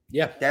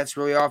 Yeah. That's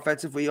really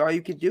offensively all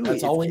you can do.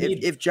 That's all we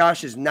need. If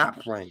Josh is not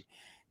playing.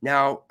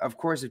 Now, of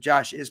course, if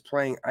Josh is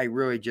playing, I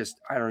don't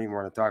even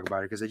want to talk about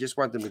it because I just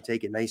want them to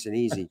take it nice and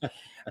easy.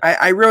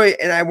 I want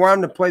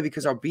him to play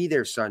because I'll be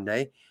there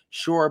Sunday,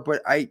 sure,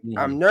 but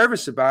I'm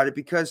nervous about it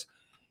because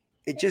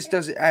it just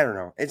doesn't. I don't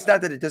know. It's not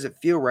that it doesn't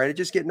feel right. I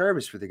just get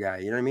nervous for the guy.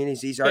 You know what I mean?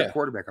 He's our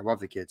quarterback. I love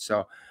the kid.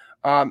 So,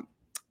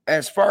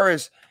 as far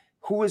as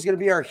who is going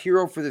to be our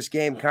hero for this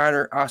game,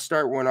 Connor, I'll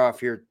start one off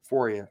here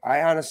for you.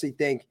 I honestly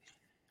think.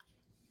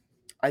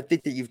 I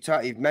think that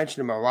you've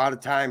mentioned him a lot of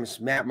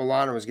times. Matt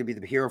Milano is going to be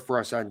the hero for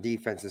us on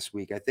defense this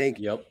week. I think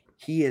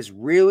he is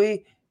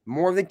really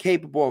more than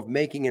capable of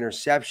making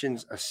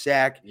interceptions, a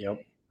sack,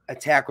 a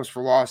tackles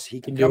for loss. He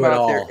can come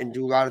out there and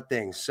do a lot of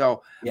things.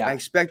 So I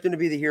expect him to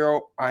be the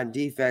hero on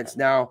defense.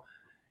 Now,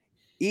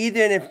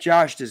 even if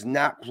Josh does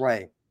not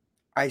play,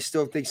 I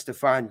still think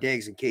Stephon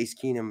Diggs and Case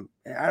Keenum.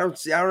 I don't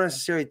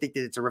necessarily think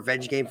that it's a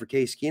revenge game for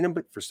Case Keenum,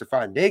 but for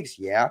Stephon Diggs,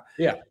 yeah.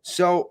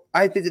 So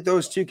I think that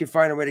those two can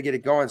find a way to get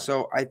it going.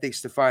 So I think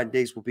Stephon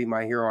Diggs will be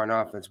my hero on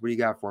offense. What do you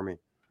got for me?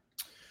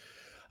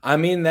 I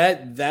mean,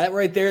 that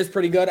right there is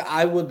pretty good.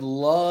 I would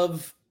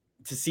love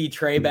to see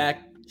Trey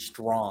back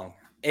strong.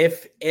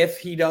 If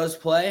he does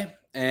play,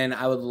 and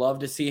I would love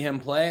to see him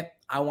play,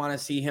 I want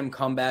to see him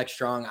come back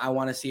strong. I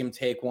want to see him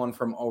take one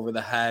from over the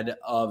head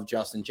of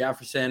Justin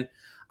Jefferson.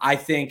 I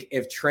think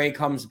if Trey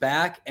comes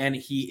back and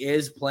he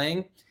is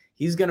playing,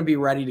 he's going to be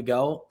ready to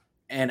go.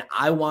 And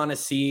I want to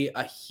see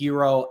a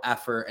hero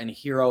effort and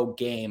hero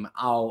game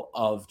out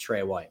of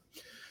Trey White.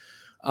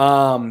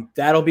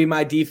 That'll be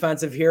my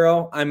defensive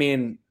hero. I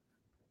mean,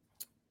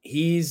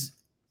 he's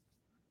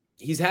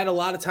he's had a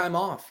lot of time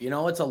off.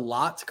 It's a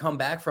lot to come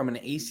back from. An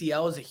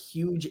ACL is a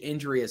huge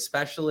injury,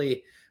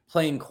 especially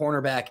playing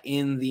cornerback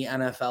in the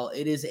NFL.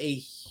 It is a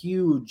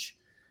huge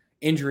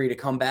injury to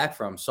come back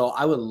from. So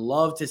I would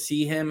love to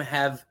see him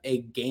have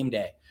a game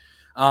day.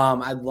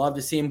 I'd love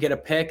to see him get a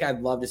pick.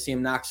 I'd love to see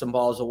him knock some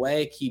balls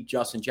away, keep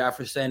Justin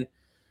Jefferson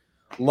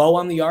low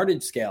on the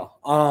yardage scale.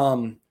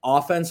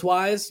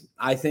 Offense-wise,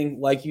 I think,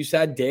 like you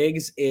said,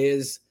 Diggs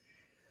is –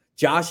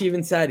 Josh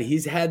even said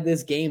he's had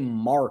this game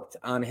marked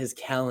on his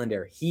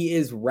calendar. He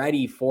is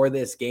ready for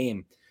this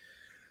game.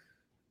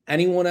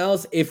 Anyone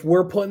else, if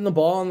we're putting the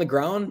ball on the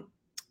ground,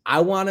 I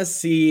want to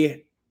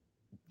see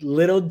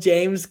little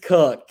James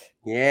Cook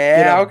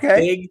get a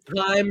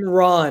big-time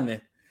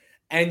run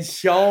and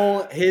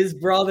show his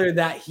brother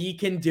that he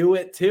can do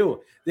it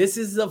too. This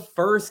is the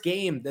first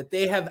game that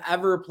they have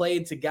ever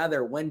played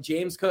together. When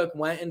James Cook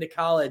went into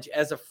college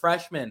as a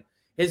freshman,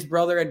 his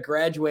brother had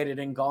graduated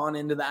and gone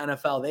into the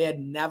NFL. They had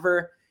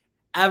never,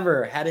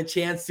 ever had a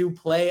chance to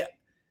play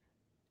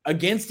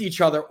against each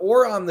other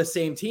or on the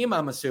same team,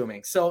 I'm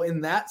assuming. So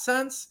in that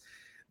sense,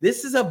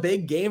 this is a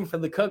big game for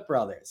the Cook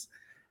brothers.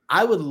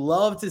 I would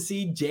love to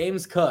see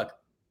James Cook.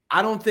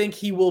 I don't think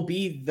he will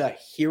be the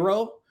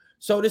hero,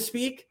 so to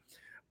speak,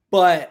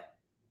 but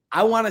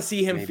I want to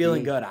see him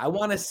feeling good. I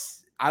want to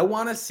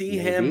see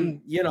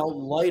him,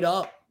 light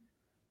up.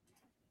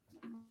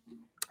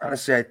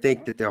 Honestly, I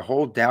think that the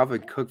whole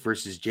Dalvin Cook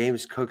versus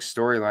James Cook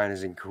storyline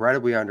is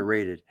incredibly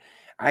underrated.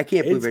 I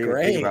can't believe anyone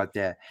think about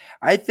that.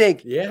 I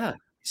think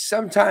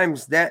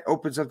sometimes that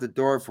opens up the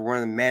door for one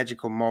of the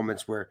magical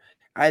moments where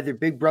either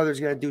big brother's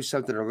going to do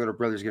something or little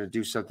brother's going to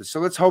do something. So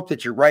let's hope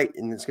that you're right,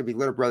 and it's going to be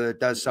little brother that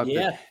does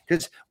something.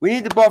 Because we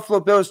need the Buffalo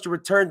Bills to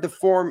return to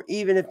form,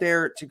 even if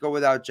they're to go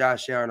without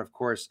Josh Allen, of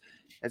course.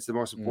 That's the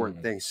most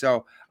important thing.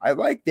 So I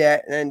like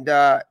that. And,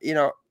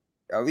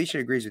 Alicia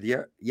agrees with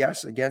you.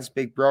 Yes, against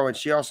Big Bro. And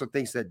she also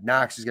thinks that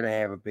Knox is going to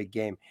have a big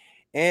game.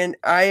 And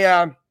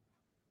I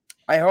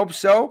hope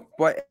so.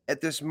 But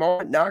at this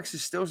moment, Knox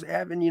is still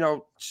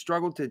having,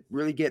 struggled to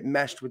really get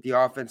meshed with the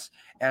offense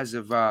as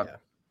of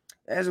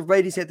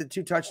late. He's had the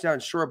 2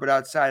 touchdowns, sure. But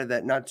outside of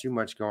that, not too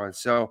much going.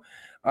 So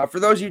for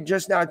those of you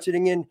just now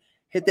tuning in,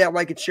 hit that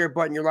like and share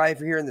button. You're live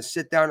here in the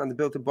sit down on the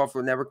Built in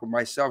Buffalo Network with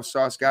myself,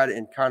 Sauce God,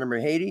 and Connor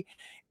Mahady.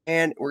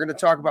 And we're going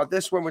to talk about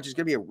this one, which is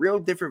going to be a real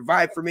different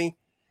vibe for me.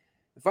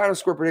 The final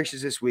score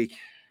predictions this week,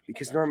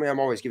 because normally I'm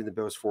always giving the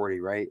Bills 40,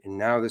 right? And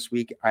now this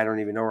week, I don't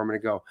even know where I'm going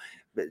to go.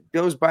 But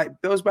Bills by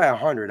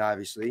 100,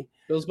 obviously.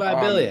 Bills by a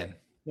billion.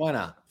 Why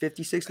not?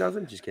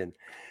 56-0? Just kidding.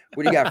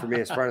 What do you got for me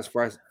as far as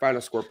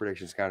final score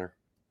predictions, Connor?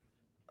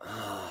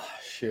 Oh,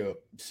 shoot.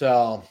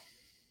 So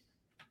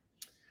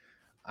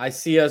I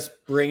see us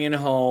bringing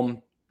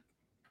home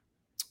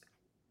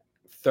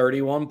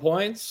 31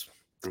 points.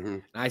 Mm-hmm.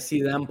 I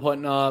see them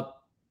putting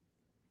up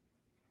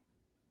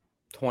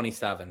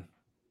 27.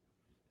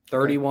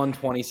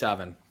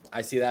 31-27.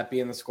 I see that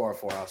being the score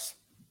for us.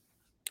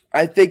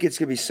 I think it's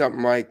going to be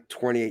something like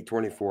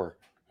 28-24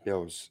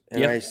 Bills.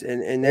 And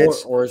and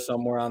that's or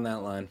somewhere on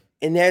that line.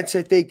 And that's,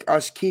 I think,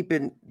 us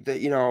keeping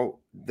the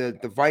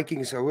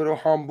Vikings a little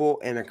humble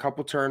and a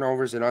couple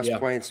turnovers and us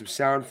playing some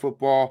sound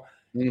football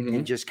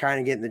and just kind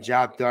of getting the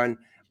job done.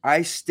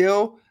 I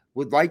still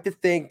would like to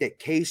think that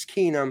Case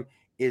Keenum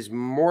is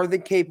more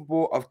than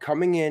capable of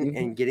coming in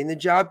and getting the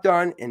job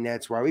done, and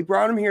that's why we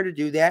brought him here to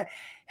do that.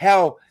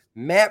 Hell,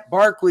 Matt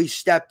Barkley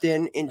stepped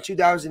in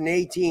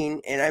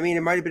 2018, and I mean,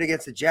 it might have been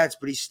against the Jets,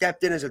 but he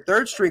stepped in as a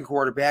third-string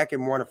quarterback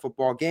and won a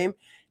football game.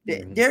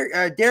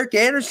 Derek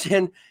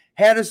Anderson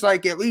had us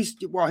like at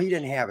least – well, he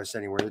didn't have us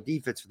anywhere. The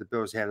defense for the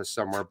Bills had us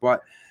somewhere.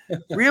 But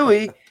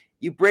really,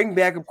 you bring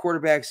backup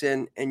quarterbacks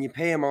in and you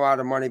pay them a lot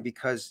of money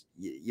because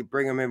you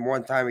bring them in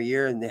one time a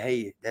year, and,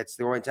 hey, that's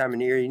the only time in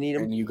the year you need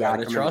them. And you got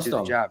to trust them.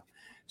 The job.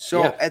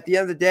 So at the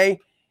end of the day,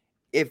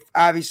 if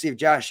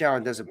Josh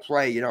Allen doesn't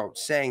play,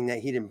 saying that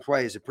he didn't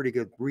play is a pretty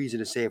good reason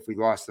to say if we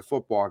lost the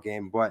football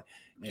game. But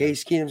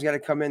Case Keenum's got to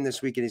come in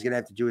this week, and he's going to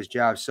have to do his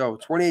job. So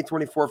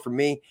 28-24 for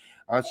me.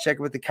 Let's check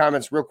with the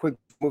comments real quick.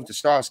 Move to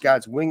Sauce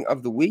God's Wing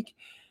of the Week.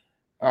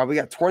 We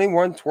got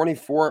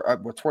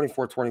 21-24.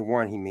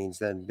 24-21, he means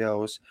then,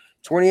 Bills.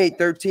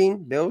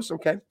 28-13, Bills.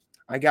 Okay,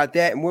 I got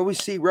that. And will we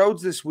see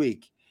Rhodes this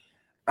week?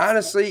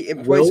 Honestly,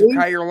 in place of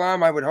Kaiir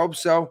Elam, I would hope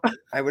so.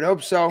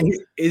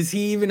 Is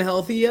he even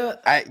healthy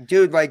yet?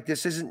 Dude, like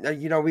this isn't.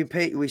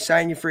 We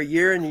sign you for a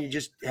year and you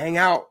just hang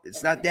out.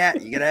 It's not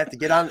that. You're gonna have to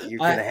get on. You're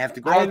gonna have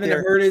to go out there. I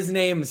haven't heard his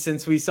name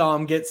since we saw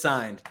him get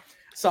signed.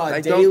 Saw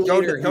a day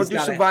later. Don't do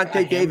some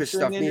Vontae Davis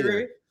stuff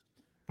either.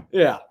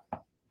 Yeah.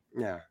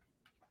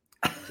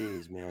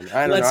 Jeez, man.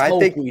 I don't know. Let's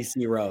hope we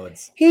see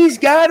Rhodes. He's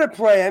got to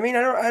play. I mean,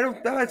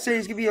 I'm not saying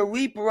he's gonna be a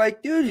leap, but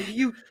like, dude,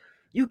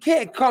 you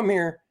can't come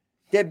here.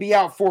 They'd be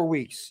out 4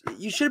 weeks.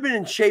 You should have been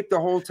in shape the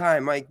whole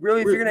time. Like,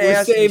 really, if you're going to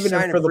ask me to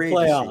sign for the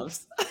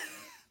playoffs.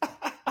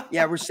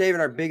 Yeah, we're saving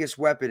our biggest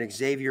weapon,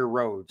 Xavier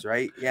Rhodes,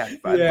 right? Yeah.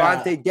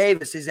 Vontae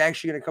Davis is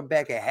actually going to come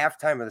back at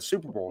halftime of the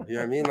Super Bowl. You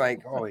know what I mean?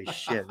 Like, holy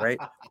shit, right?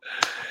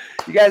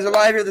 You guys are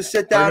live here to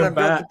sit down. I'm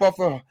Built in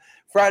Buffalo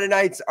Friday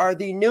nights are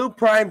the new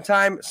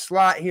primetime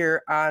slot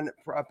here on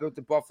Built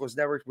to Buffalo's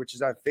Network, which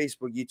is on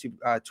Facebook, YouTube,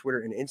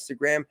 Twitter, and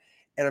Instagram.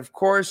 And of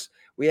course,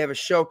 we have a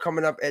show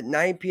coming up at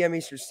 9 p.m.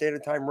 Eastern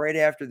Standard Time right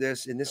after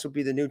this, and this will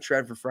be the new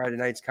trend for Friday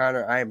nights.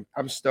 Connor,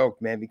 I'm stoked,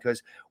 man,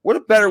 because what a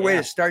better way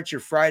to start your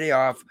Friday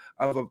off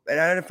of an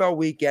NFL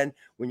weekend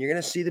when you're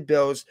going to see the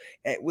Bills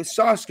with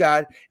Sauce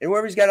God and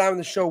whoever's got on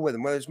the show with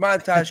him, whether it's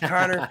Montage,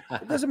 Connor,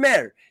 it doesn't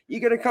matter.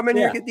 You're going to come in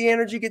here, get the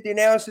energy, get the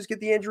analysis, get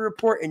the injury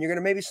report, and you're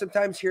going to maybe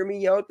sometimes hear me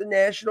yell at the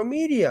national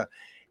media.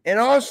 And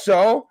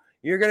also,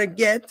 you're going to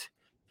get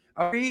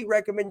a free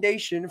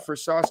recommendation for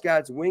Sauce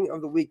God's Wing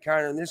of the Week,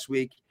 Connor. And this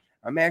week,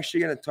 I'm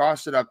actually going to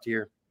toss it up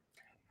here.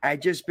 I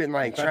just been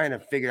trying to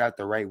figure out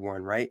the right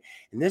one, right?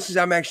 And this is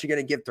I'm actually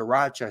going to give to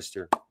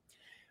Rochester.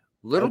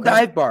 Little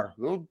dive bar,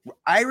 little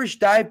Irish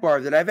dive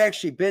bar that I've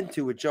actually been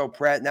to with Joe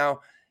Pratt.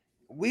 Now,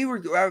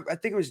 I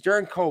think it was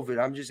during COVID.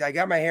 I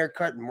got my hair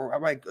cut and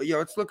I'm like,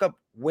 let's look up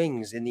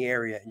wings in the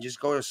area and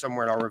just go to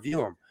somewhere and I'll review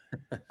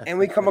them. And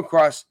we come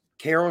across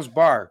Carol's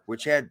Bar,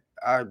 which had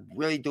a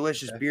really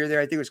delicious beer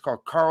there. I think it was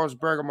called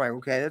Carlsberg. I'm like,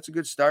 okay, that's a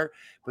good start.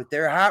 But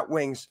their hot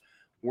wings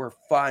were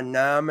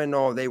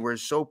phenomenal. They were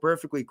so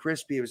perfectly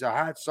crispy. It was a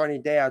hot, sunny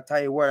day. I'll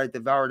tell you what, I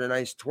devoured a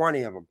nice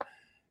 20 of them.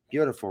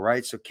 Beautiful,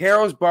 right? So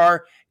Carol's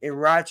Bar in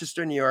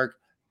Rochester, New York,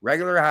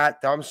 regular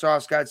hot. Tell them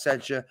Sauce God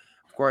sent you.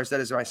 Of course, that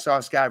is my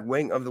Sauce God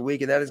Wing of the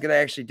Week, and that is going to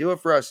actually do it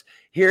for us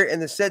here in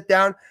the sit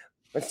down.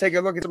 Let's take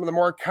a look at some of the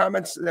more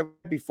comments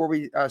before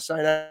we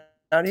sign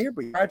out here.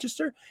 But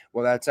Rochester,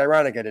 well, that's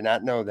ironic. I did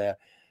not know that.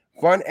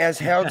 Fun as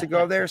hell to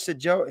go there, said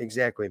Joe.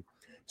 Exactly.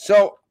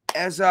 So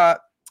as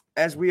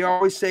we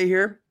always say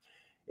here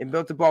in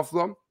Built to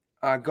Buffalo,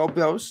 go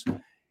Bills.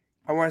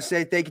 I want to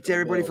say thank you to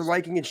everybody for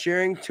liking and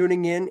sharing,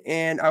 tuning in.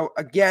 And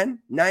again,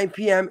 9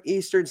 p.m.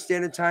 Eastern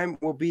Standard Time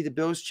will be the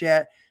Bills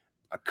chat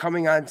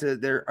coming on to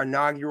their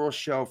inaugural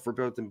show for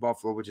Built in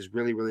Buffalo, which is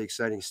really, really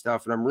exciting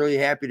stuff. And I'm really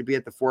happy to be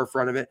at the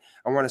forefront of it.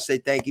 I want to say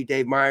thank you,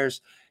 Dave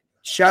Myers.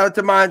 Shout out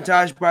to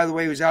Montage, by the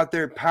way, who's out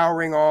there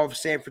powering all of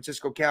San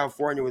Francisco,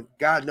 California with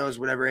God knows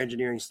whatever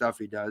engineering stuff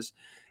he does.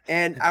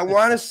 And I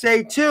want to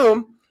say,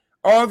 too,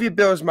 all of you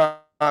Bills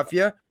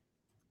Mafia,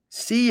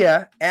 see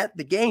ya at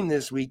the game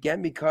this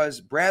weekend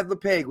because Brad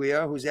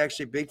LaPaglia, who's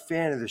actually a big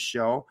fan of the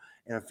show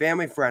and a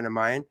family friend of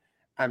mine,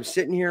 I'm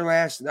sitting here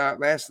last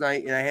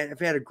night, and I've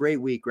had a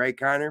great week, right,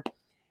 Connor?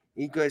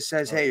 He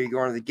says, hey, are you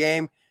going to the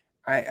game?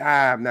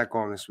 I'm not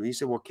going this week. He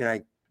said, well, can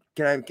I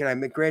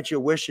grant you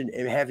a wish and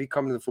have you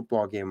come to the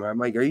football game? I'm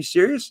like, are you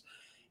serious?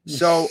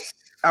 So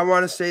I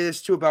want to say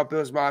this too about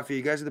Bills Mafia.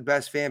 You guys are the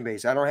best fan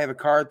base. I don't have a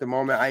car at the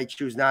moment. I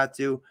choose not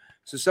to.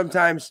 So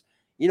sometimes,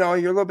 you're a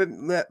little bit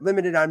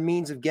limited on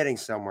means of getting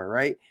somewhere,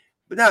 right?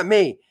 But not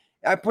me.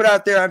 I put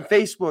out there on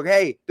Facebook,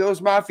 hey,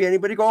 Bills Mafia,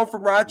 anybody going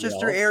from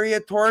Rochester area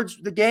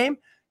towards the game?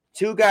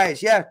 2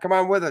 guys. Yeah, come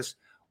on with us.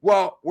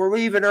 Well, we're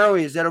leaving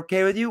early. Is that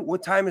okay with you?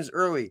 What time is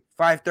early?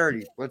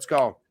 5:30. Let's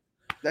go.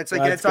 That's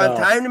on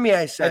time to me,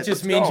 I said. That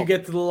just means you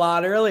get to the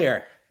lot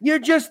earlier. You're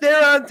just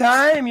there on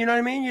time. You know what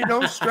I mean? You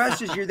no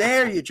stresses. You're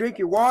there. You drink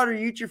your water,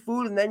 you eat your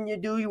food, and then you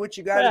do what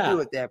you got to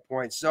do at that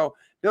point. So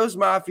Bills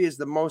Mafia is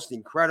the most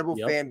incredible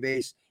fan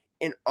base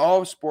in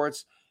all of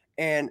sports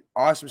and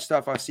awesome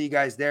stuff. I'll see you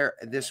guys there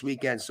this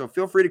weekend. So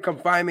feel free to come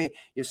find me.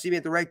 You'll see me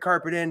at the Red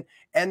Carpet Inn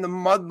and the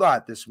Mud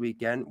Lot this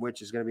weekend,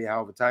 which is going to be a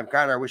hell of a time.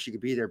 Connor, I wish you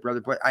could be there,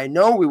 brother, but I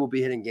know we will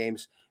be hitting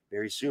games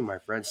very soon, my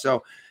friend.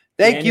 So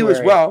thank you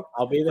as well.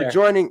 I'll be there. For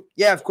joining.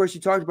 Yeah, of course,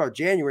 you talked about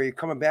January. You're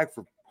coming back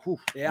for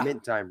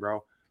mint time,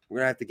 bro. We're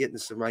going to have to get into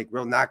some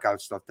real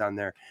knockout stuff down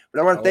there.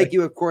 But I want to thank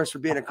you, of course, for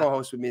being a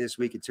co-host with me this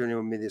week and tuning in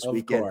with me this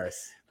weekend. Of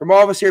course. From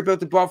all of us here at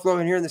Built to Buffalo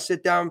and here in the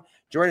sit down,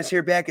 join us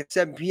here back at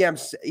 7 p.m.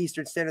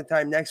 Eastern Standard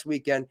Time next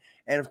weekend.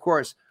 And, of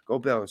course, go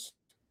Bills.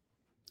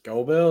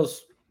 Go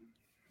Bills.